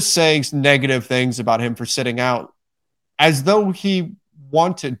just saying negative things about him for sitting out as though he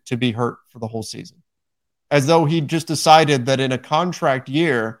wanted to be hurt for the whole season, as though he just decided that in a contract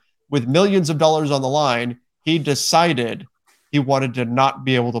year with millions of dollars on the line, he decided he wanted to not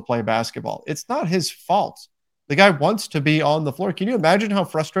be able to play basketball. It's not his fault. The guy wants to be on the floor. Can you imagine how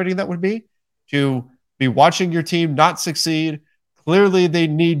frustrating that would be to be watching your team not succeed? Clearly, they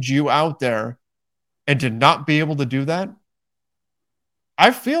need you out there and to not be able to do that.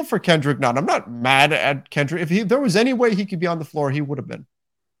 I feel for Kendrick Nunn. I'm not mad at Kendrick. If there was any way he could be on the floor, he would have been.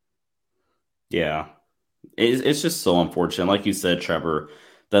 Yeah. It's just so unfortunate. Like you said, Trevor,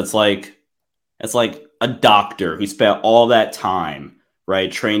 it's like a doctor who spent all that time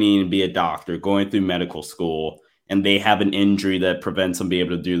right? Training to be a doctor, going through medical school, and they have an injury that prevents them being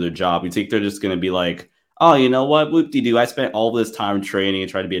able to do their job. You think they're just going to be like, oh, you know what? Whoop-de-doo. I spent all this time training and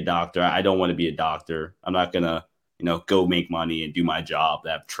trying to be a doctor. I don't want to be a doctor. I'm not going to, go make money and do my job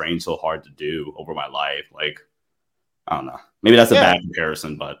that I've trained so hard to do over my life. Like, I don't know. Maybe that's a bad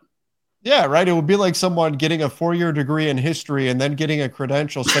comparison, but. Yeah, right. It would be like someone getting a 4-year degree in history and then getting a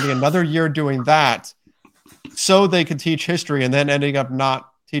credential, spending another year doing that so they could teach history and then ending up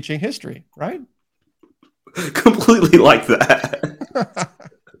not teaching history, right? Completely like that.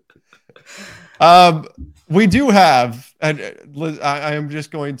 We do have, and I am just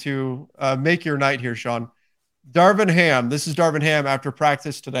going to make your night here, Sean. Darvin Ham. This is Darvin Ham after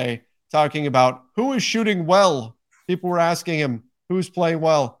practice today, talking about who is shooting well. People were asking him who's playing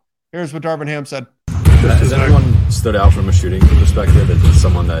well. Here's what Darvin Ham said. Has anyone stood out from a shooting perspective? Is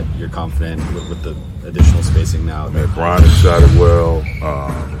someone that you're confident with the additional spacing now? Brian shot it well.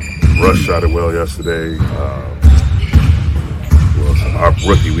 Russ shot it well yesterday. Our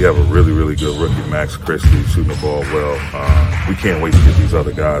rookie, we have a really, really good rookie, Max Christie, shooting the ball well. We can't wait to get these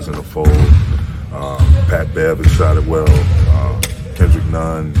other guys in the fold. Pat Bev has shot it well. Kendrick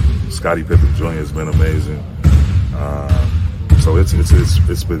Nunn, Scottie Pippen Jr. has been amazing. So it's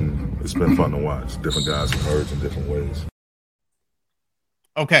been fun to watch. Different guys emerge in different ways.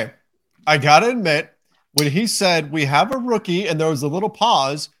 Okay, I gotta admit, when he said we have a rookie and there was a little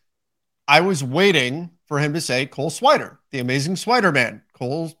pause, I was waiting for him to say Cole Swider, the amazing Swider man,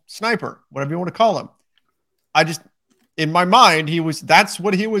 Cole Sniper, whatever you want to call him. In my mind, that's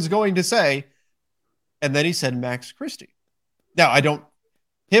what he was going to say. And then he said Max Christie. Now,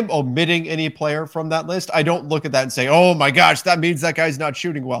 him omitting any player from that list, I don't look at that and say, oh my gosh, that means that guy's not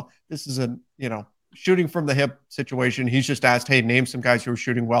shooting well. This is a, shooting from the hip situation. He's just asked, hey, name some guys who are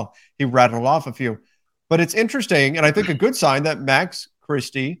shooting well. He rattled off a few. But it's interesting, and I think a good sign that Max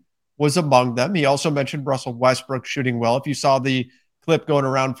Christie was among them. He also mentioned Russell Westbrook shooting well. If you saw the clip going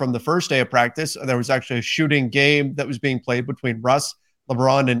around from the first day of practice, there was actually a shooting game that was being played between Russ,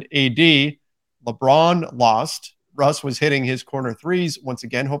 LeBron, and AD. LeBron lost. Russ was hitting his corner threes once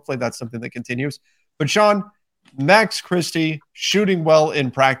again. Hopefully that's something that continues. But Sean, Max Christie shooting well in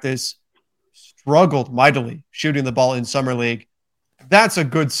practice, struggled mightily shooting the ball in Summer League. That's a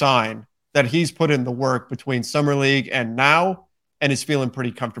good sign that he's put in the work between Summer League and now and is feeling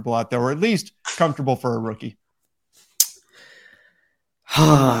pretty comfortable out there, or at least comfortable for a rookie.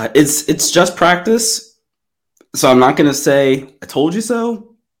 It's just practice. So I'm not going to say I told you so.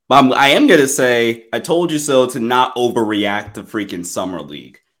 I am going to say I told you so to not overreact to freaking Summer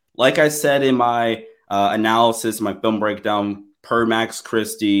League. Like I said in my analysis, my film breakdown, per Max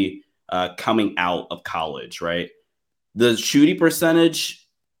Christie coming out of college, right? The shooting percentage,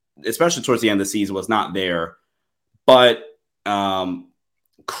 especially towards the end of the season, was not there. But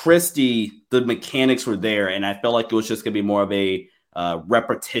Christie, the mechanics were there, and I felt like it was just going to be more of a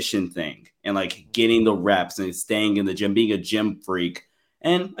repetition thing and like getting the reps and staying in the gym, being a gym freak.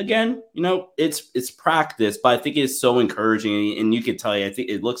 And again, it's practice, but I think it's so encouraging. And you can tell I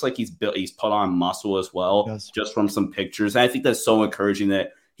think it looks like he's put on muscle as well, just from some pictures. And I think that's so encouraging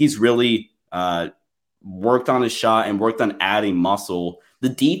that he's really worked on his shot and worked on adding muscle. The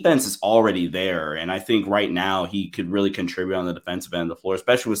defense is already there. And I think right now he could really contribute on the defensive end of the floor,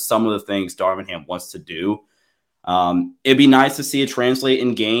 especially with some of the things Darvin Ham wants to do. It'd be nice to see it translate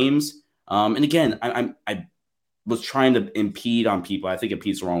in games. And again, I was trying to impede on people. I think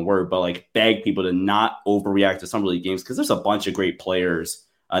impede's the wrong word, but like beg people to not overreact to Summer League games because there's a bunch of great players.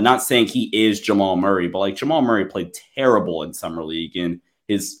 Not saying he is Jamal Murray, but like Jamal Murray played terrible in Summer League in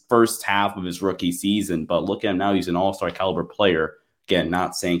his first half of his rookie season. But look at him now; he's an all-star caliber player. Again,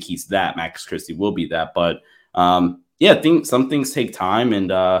 not saying he's that. Max Christie will be that, but I think some things take time,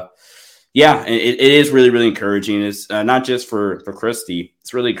 and it is really, really encouraging. It's not just for Christie.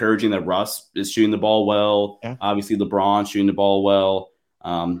 It's really encouraging that Russ is shooting the ball well. Yeah. Obviously, LeBron shooting the ball well.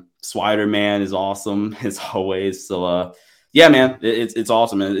 Swider man is awesome as always. So, man, it's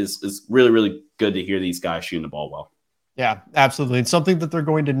awesome. And it's really, really good to hear these guys shooting the ball well. Yeah, absolutely. It's something that they're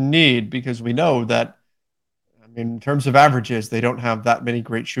going to need because we know that, in terms of averages, they don't have that many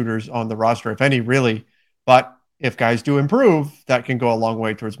great shooters on the roster, if any, really. But if guys do improve, that can go a long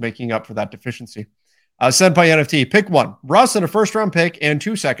way towards making up for that deficiency. Senpai NFT, pick one. Russ and a first-round pick and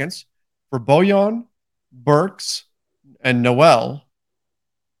 2 seconds for Bojan, Burks, and Noel.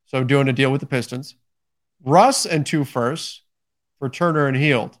 So doing a deal with the Pistons. Russ and 2 firsts for Turner and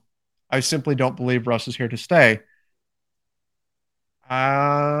Hield. I simply don't believe Russ is here to stay.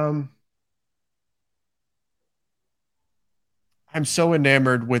 I'm so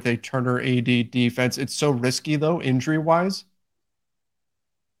enamored with a Turner AD defense. It's so risky, though, injury-wise.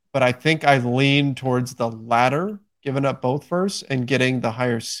 but I think I lean towards the latter, giving up both firsts and getting the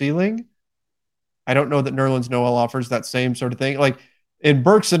higher ceiling. I don't know that Nerlens Noel offers that same sort of thing. Like in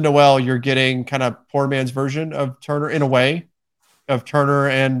Burks and Noel, you're getting kind of poor man's version of Turner in a way, of Turner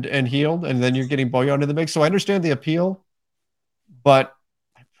and Hield, and then you're getting Bojan in the mix. So I understand the appeal, but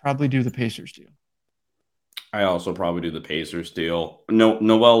I probably do the Pacers deal. I also probably do the Pacers deal. No,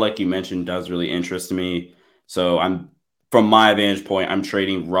 Noel, like you mentioned, does really interest me. So from my vantage point, I'm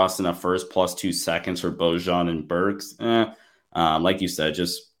trading Russ in a first plus 2 seconds for Bojan and Burks. Like you said,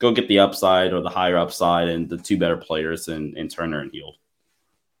 just go get the upside or the higher upside and the two better players in Turner and Hield.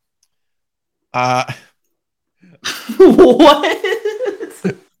 What?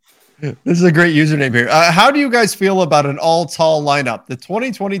 This is a great username here. How do you guys feel about an all-tall lineup? The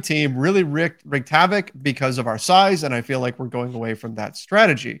 2020 team really wreaked havoc because of our size, and I feel like we're going away from that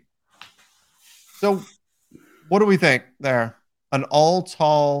strategy. So what do we think there? An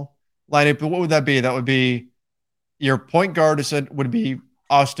all-tall lineup, but what would that be? That would be your point guard would be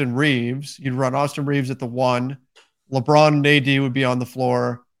Austin Reeves. You'd run Austin Reeves at the 1. LeBron and AD would be on the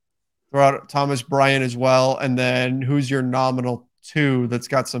floor. Throw out Thomas Bryant as well. And then who's your nominal 2 that's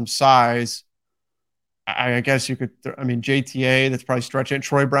got some size? I guess you could, JTA, that's probably stretching it.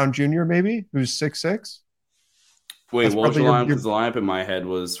 Troy Brown Jr., maybe, who's 6'6". Wait, that's what was the line? Because the lineup in my head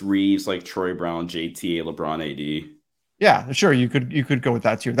was Reeves, like Troy Brown, JTA, LeBron, AD. Yeah, sure. You could go with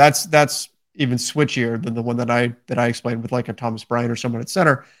that too. That's even switchier than the one that I explained with like a Thomas Bryant or someone at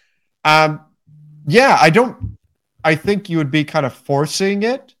center. I think you would be kind of forcing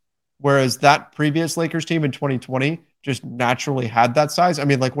it, whereas that previous Lakers team in 2020 just naturally had that size. I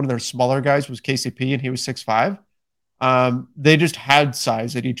mean, like one of their smaller guys was KCP and he was 6'5". They just had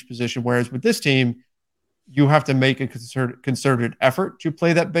size at each position. Whereas with this team, you have to make a concerted effort to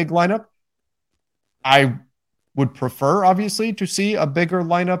play that big lineup. I would prefer, obviously, to see a bigger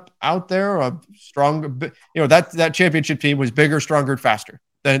lineup out there, a strong, that championship team was bigger, stronger, faster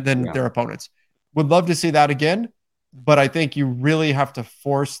than their opponents. Would love to see that again, but I think you really have to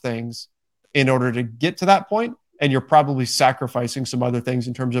force things in order to get to that point, and you're probably sacrificing some other things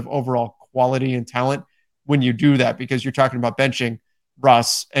in terms of overall quality and talent when you do that, because you're talking about benching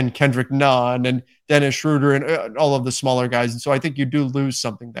Russ and Kendrick Nunn and Dennis Schroeder and all of the smaller guys. And so I think you do lose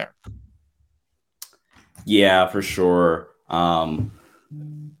something there. Yeah, for sure.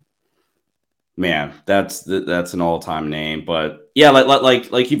 Man, that's an all-time name. But yeah,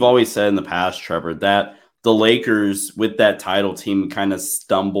 like you've always said in the past, Trevor, that the Lakers with that title team kind of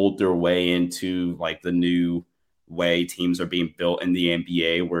stumbled their way into like the new way teams are being built in the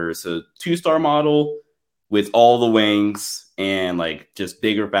NBA, where it's a 2-star model with all the wings and like just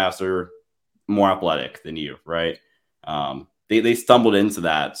bigger, faster, more athletic than you, right? They stumbled into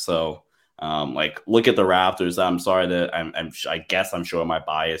that. So like look at the Raptors. I'm sorry that I guess I'm showing my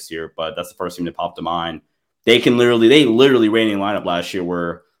bias here, but that's the first thing that popped to mind. They literally ran in lineup last year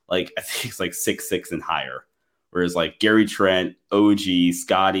where like I think it's like 6'6" and higher. Whereas like Gary Trent, OG,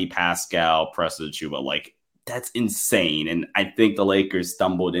 Scotty, Pascal, Presta Achiuwa, like that's insane. And I think the Lakers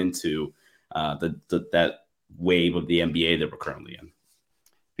stumbled into that wave of the NBA that we're currently in.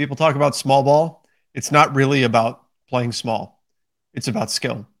 People talk about small ball. It's not really about playing small. It's about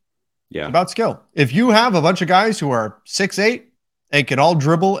skill. Yeah. It's about skill. If you have a bunch of guys who are 6'8" and can all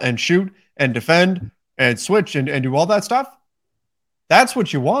dribble and shoot and defend and switch and do all that stuff, that's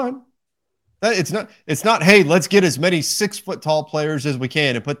what you want. It's not, hey, let's get as many 6-foot tall players as we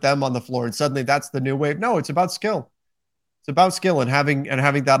can and put them on the floor and suddenly that's the new wave. No, it's about skill. It's about skill and having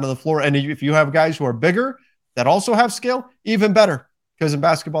that on the floor. And if you have guys who are bigger that also have skill, even better, because in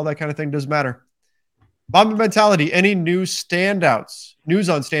basketball, that kind of thing does matter. Mamba mentality, any news on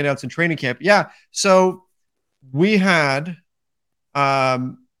standouts in training camp? Yeah. So we had,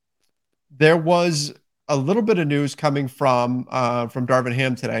 there was a little bit of news coming from Darvin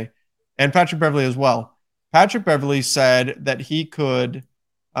Ham today and Patrick Beverley as well. Patrick Beverley said that he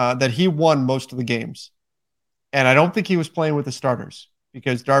won most of the games. And I don't think he was playing with the starters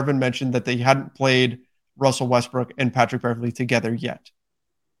because Darvin mentioned that they hadn't played Russell Westbrook and Patrick Beverley together yet.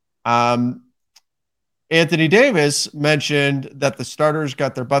 Anthony Davis mentioned that the starters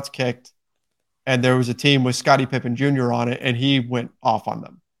got their butts kicked and there was a team with Scottie Pippen Jr. on it and he went off on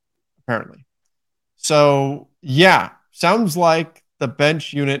them, apparently. So, yeah, sounds like the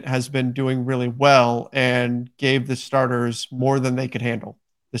bench unit has been doing really well and gave the starters more than they could handle.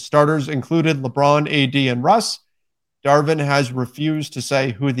 The starters included LeBron, AD, and Russ. Darvin has refused to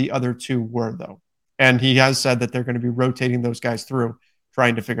say who the other two were, though. And he has said that they're going to be rotating those guys through,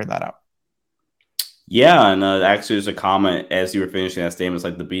 trying to figure that out. Yeah, and actually, there's a comment as you were finishing that statement. It's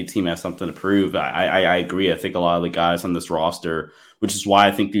like the B team has something to prove. I agree. I think a lot of the guys on this roster, which is why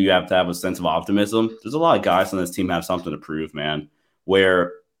I think you have to have a sense of optimism. There's a lot of guys on this team have something to prove, man.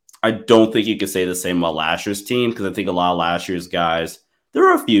 Where I don't think you could say the same about last year's team, because I think a lot of last year's guys, there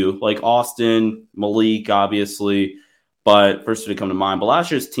are a few like Austin, Malik, obviously, but first to come to mind. But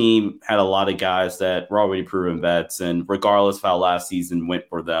last year's team had a lot of guys that were already proven vets, and regardless of how last season went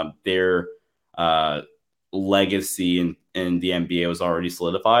for them, they're legacy in the NBA was already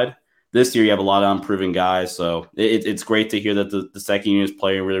solidified. This year, you have a lot of unproven guys, so it's great to hear that the second unit is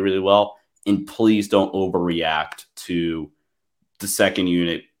playing really, really well. And please don't overreact to the second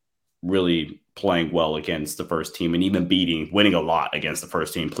unit really playing well against the first team and even winning a lot against the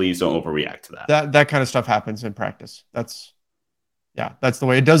first team. Please don't overreact to that. That kind of stuff happens in practice. That's the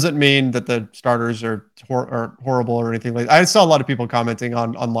way. It doesn't mean that the starters are horrible or anything like that. I saw a lot of people commenting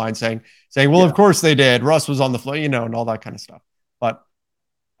online saying, well, Of course they did. Russ was on the floor, and all that kind of stuff. But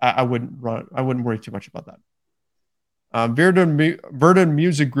I wouldn't worry too much about that. Verdun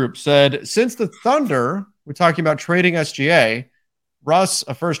Music Group said, since the Thunder, we're talking about trading SGA, Russ,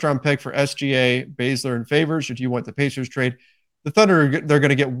 a first-round pick for SGA, Baszler, and Favors, or do you want the Pacers trade? The Thunder, they're going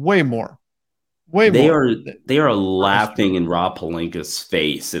to get way more. They are laughing in Rob Pelinka's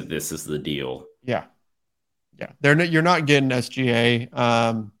face if this is the deal. Yeah. You're not getting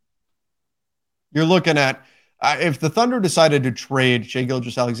SGA. You're looking at if the Thunder decided to trade Shai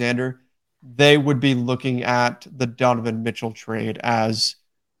Gilgeous-Alexander, they would be looking at the Donovan Mitchell trade as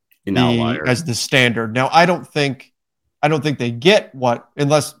the standard. Now, I don't think they get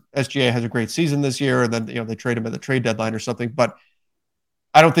unless SGA has a great season this year, and then they trade him at the trade deadline or something. But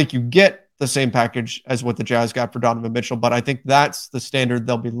I don't think you get the same package as what the Jazz got for Donovan Mitchell, but I think that's the standard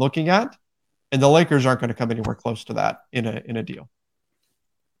they'll be looking at, and the Lakers aren't going to come anywhere close to that in a deal.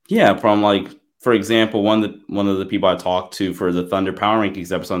 Yeah, for example, one of the people I talked to for the Thunder Power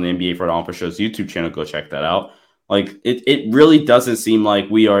Rankings episode on the NBA for All For Show's YouTube channel, go check that out. It really doesn't seem like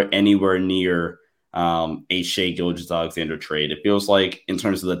we are anywhere near a Shai Gilgeous-Alexander trade. It feels like in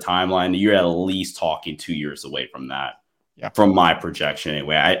terms of the timeline, you're at least talking 2 years away from that. Yeah. From my projection,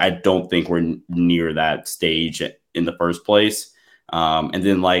 anyway, I don't think we're near that stage in the first place. And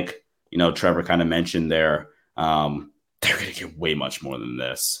then, Trevor kind of mentioned there, they're going to get way much more than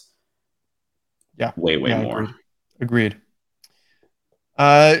this. Yeah, way more. Agreed.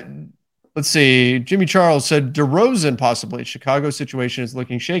 Let's see. Jimmy Charles said DeRozan possibly. Chicago's situation is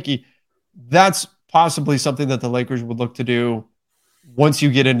looking shaky. That's possibly something that the Lakers would look to do once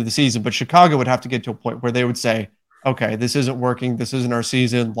you get into the season. But Chicago would have to get to a point where they would say, okay, this isn't working. This isn't our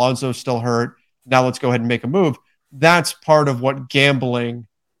season. Lonzo's still hurt. Now let's go ahead and make a move. That's part of what gambling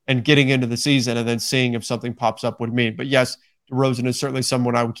and getting into the season and then seeing if something pops up would mean. But yes, DeRozan is certainly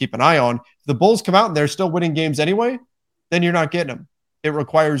someone I would keep an eye on. If the Bulls come out and they're still winning games anyway, then you're not getting them. It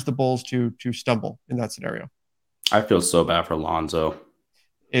requires the Bulls to stumble in that scenario. I feel so bad for Lonzo.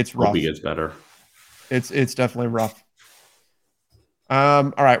 It's rough. Hope he gets better. It's definitely rough.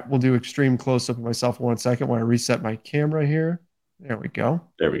 All right, we'll do extreme close-up of myself 1 second while I reset my camera here. There we go.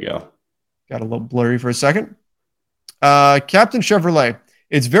 Got a little blurry for a second. Captain Chevrolet.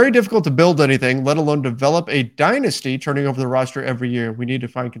 It's very difficult to build anything, let alone develop a dynasty, turning over the roster every year. We need to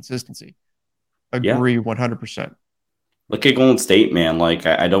find consistency. Agree 100%. Look at Golden State, man.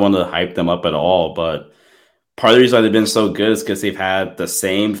 I don't want to hype them up at all, but part of the reason why they've been so good is because they've had the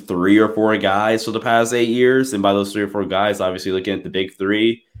same 3 or 4 guys for the past 8 years. And by those 3 or 4 guys, obviously looking at the big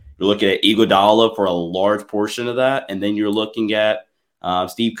 3, you're looking at Iguodala for a large portion of that. And then you're looking at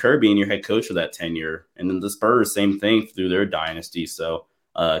Steve Kerr being your head coach for that tenure. And then the Spurs, same thing through their dynasty. So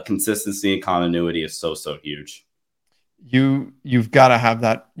consistency and continuity is so huge. You've got to have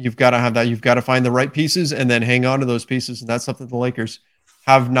that. You've got to find the right pieces and then hang on to those pieces. And that's something the Lakers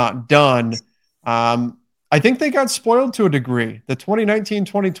have not done. I think they got spoiled to a degree. The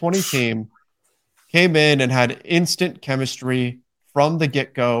 2019-2020 team came in and had instant chemistry from the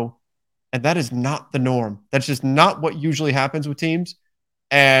get-go, and that is not the norm. That's just not what usually happens with teams,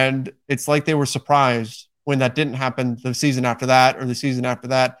 and it's like they were surprised when that didn't happen the season after that or the season after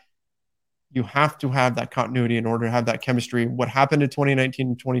that. You have to have that continuity in order to have that chemistry. What happened in 2019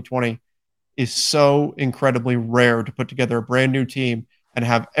 and 2020 is so incredibly rare to put together a brand new team and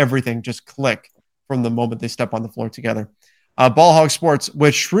have everything just click from the moment they step on the floor together. Ballhog Sports,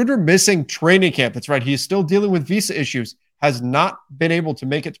 with Schroeder missing training camp, that's right, he's still dealing with visa issues, has not been able to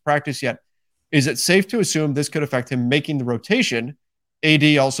make it to practice yet. Is it safe to assume this could affect him making the rotation?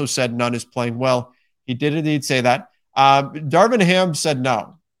 AD also said none is playing well. He did indeed say that. Darvin Ham said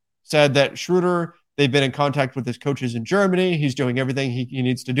no. Said that Schroeder, they've been in contact with his coaches in Germany. He's doing everything he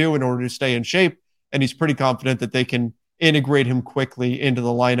needs to do in order to stay in shape. and he's pretty confident that they can integrate him quickly into the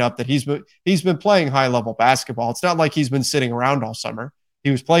lineup, that he's been playing high-level basketball. It's not like he's been sitting around all summer. He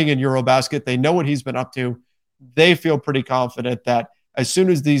was playing in Eurobasket. They know what he's been up to. They feel pretty confident that as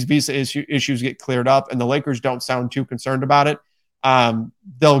soon as these visa issues get cleared up and the Lakers don't sound too concerned about it,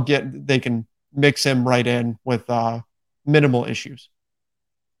 they can mix him right in with minimal issues.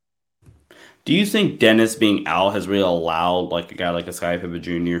 Do you think Dennis being out has really allowed like a guy like a Sky Pippen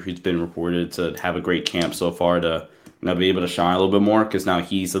Jr., who's been reported to have a great camp so far, to be able to shine a little bit more because now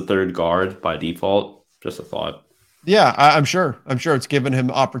he's the third guard by default? Just a thought. Yeah, I'm sure it's given him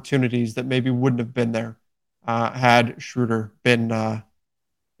opportunities that maybe wouldn't have been there had Schroeder been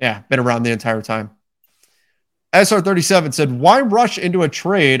around the entire time. SR37 said, why rush into a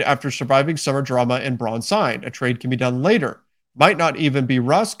trade after surviving summer drama and Braun signed? A trade can be done later. Might not even be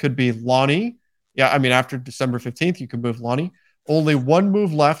Russ, could be Lonnie. Yeah, I mean, after December 15th, you can move Lonnie. Only one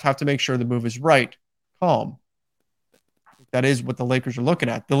move left. Have to make sure the move is right. Calm. That is what the Lakers are looking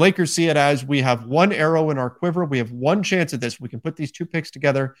at. The Lakers see it as, we have one arrow in our quiver. We have one chance at this. We can put these two picks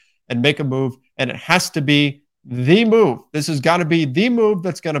together and make a move, and it has to be the move. This has got to be the move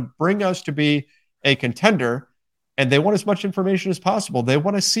that's going to bring us to be a contender, and they want as much information as possible. They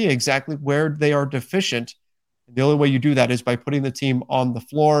want to see exactly where they are deficient. The only way you do that is by putting the team on the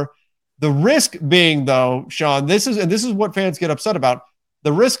floor. The risk being, though, Sean, this is what fans get upset about.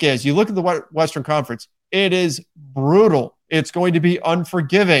 The risk is, you look at the Western Conference, it is brutal. It's going to be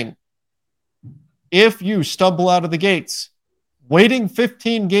unforgiving. If you stumble out of the gates, waiting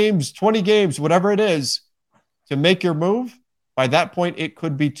 15 games, 20 games, whatever it is, to make your move, by that point, it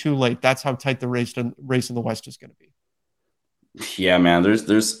could be too late. That's how tight the race in the West is going to be. Yeah, man,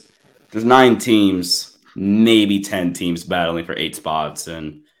 there's 9 teams, maybe 10 teams battling for 8 spots,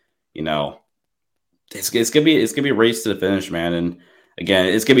 and it's gonna be a race to the finish, man. And again,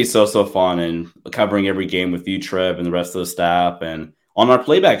 it's gonna be so fun, and covering every game with you, Trev, and the rest of the staff, and on our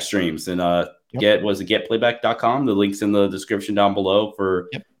playback streams. And getplayback.com. The link's in the description down below for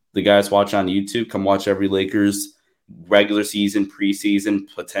the guys watching on YouTube. Come watch every Lakers regular season,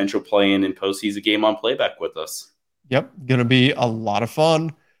 preseason, potential play-in, and postseason game on playback with us. Yep, gonna be a lot of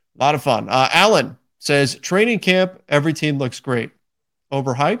fun. Alan says, training camp, every team looks great.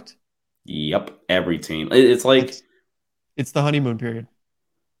 Overhyped? Yep, every team. It's like... It's the honeymoon period.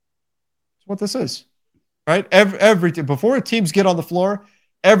 That's what this is, right? Every before teams get on the floor,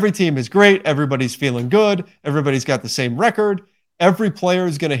 every team is great. Everybody's feeling good. Everybody's got the same record. Every player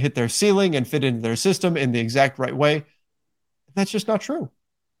is going to hit their ceiling and fit into their system in the exact right way. That's just not true.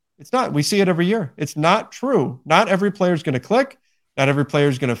 It's not. We see it every year. It's not true. Not every player is going to click. Not every player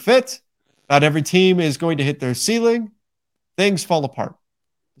is going to fit. Not every team is going to hit their ceiling. Things fall apart.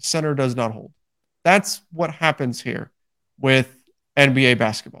 The center does not hold. That's what happens here with NBA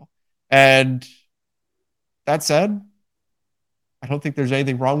basketball. And that said, I don't think there's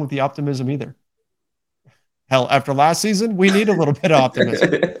anything wrong with the optimism either. Hell, after last season, we need a little bit of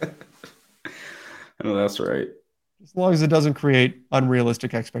optimism. Oh, that's right. As long as it doesn't create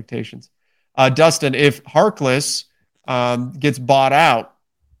unrealistic expectations. Dustin, if Harkless gets bought out,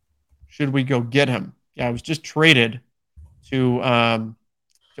 should we go get him? Yeah, I was just traded to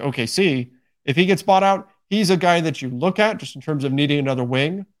OKC. If he gets bought out, he's a guy that you look at just in terms of needing another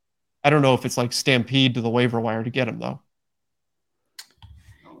wing. I don't know if it's like stampede to the waiver wire to get him, though.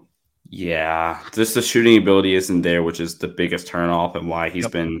 Yeah, just the shooting ability isn't there, which is the biggest turnoff and why he's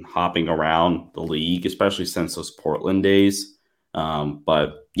been hopping around the league, especially since those Portland days.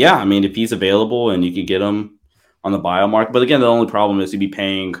 But yeah, I mean, if he's available and you can get him on the bio market, but again, the only problem is you'd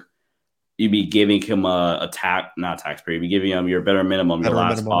be giving him not taxpayer, you'd be giving him your better minimum, your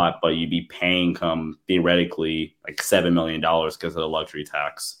last spot, but you'd be paying him theoretically like $7 million because of the luxury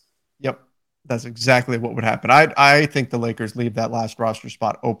tax. Yep, that's exactly what would happen. I think the Lakers leave that last roster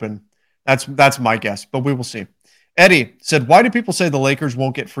spot open. That's my guess, but we will see. Eddie said, why do people say the Lakers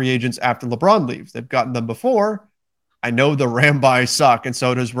won't get free agents after LeBron leaves? They've gotten them before. I know the Ramby suck, and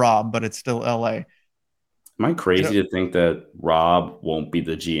so does Rob, but it's still LA. Am I crazy to think that Rob won't be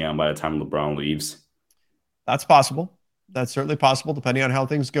the GM by the time LeBron leaves? That's possible. That's certainly possible, depending on how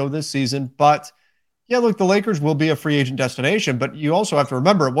things go this season. But yeah, look, the Lakers will be a free agent destination, but you also have to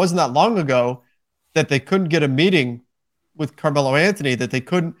remember it wasn't that long ago that they couldn't get a meeting with Carmelo Anthony, that they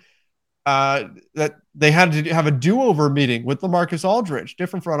couldn't that they had to have a do-over meeting with LaMarcus Aldridge,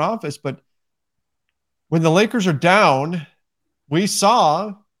 different front office. But when the Lakers are down, we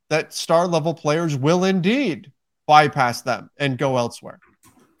saw that star level players will indeed bypass them and go elsewhere.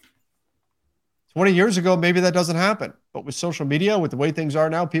 20 years ago, maybe that doesn't happen. But with social media, with the way things are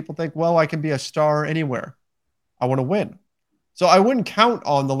now, people think, well, I can be a star anywhere. I want to win. So I wouldn't count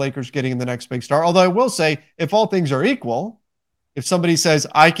on the Lakers getting the next big star. Although I will say, if all things are equal, if somebody says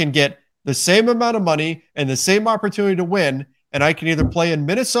I can get the same amount of money and the same opportunity to win, and I can either play in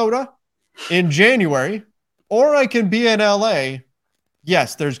Minnesota in January or I can be in LA,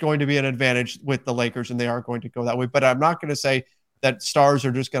 yes, there's going to be an advantage with the Lakers, and they are going to go that way. But I'm not going to say that stars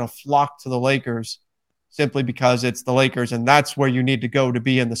are just going to flock to the Lakers simply because it's the Lakers, and that's where you need to go to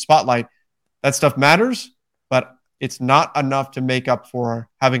be in the spotlight. That stuff matters, but it's not enough to make up for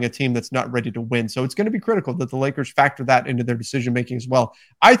having a team that's not ready to win. So it's going to be critical that the Lakers factor that into their decision-making as well.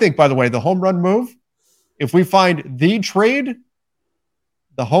 I think, by the way, the home run move, if we find the trade,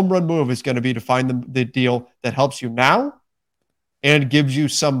 the home run move is going to be to find the deal that helps you now and gives you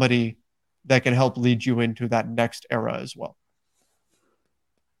somebody that can help lead you into that next era as well.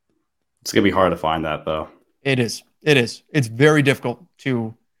 It's going to be hard to find that, though. It is. It's very difficult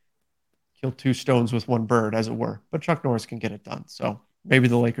to kill two stones with one bird, as it were. But Chuck Norris can get it done. So maybe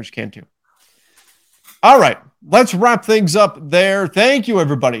the Lakers can too. All right, let's wrap things up there. Thank you,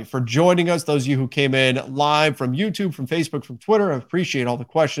 everybody, for joining us. Those of you who came in live from YouTube, from Facebook, from Twitter, I appreciate all the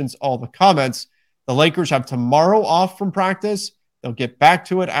questions, all the comments. The Lakers have tomorrow off from practice. They'll get back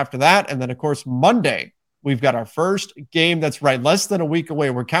to it after that. And then, of course, Monday, we've got our first game. That's right, less than a week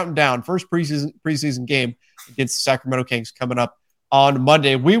away. We're counting down. First preseason game against the Sacramento Kings coming up on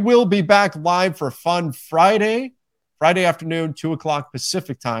Monday. We will be back live for Fun Friday afternoon, 2 o'clock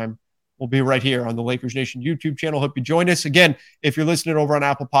Pacific time. We'll be right here on the Lakers Nation YouTube channel. Hope you join us. Again, if you're listening over on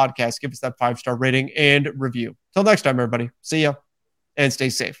Apple Podcasts, give us that 5-star rating and review. Till next time, everybody. See ya and stay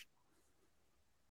safe.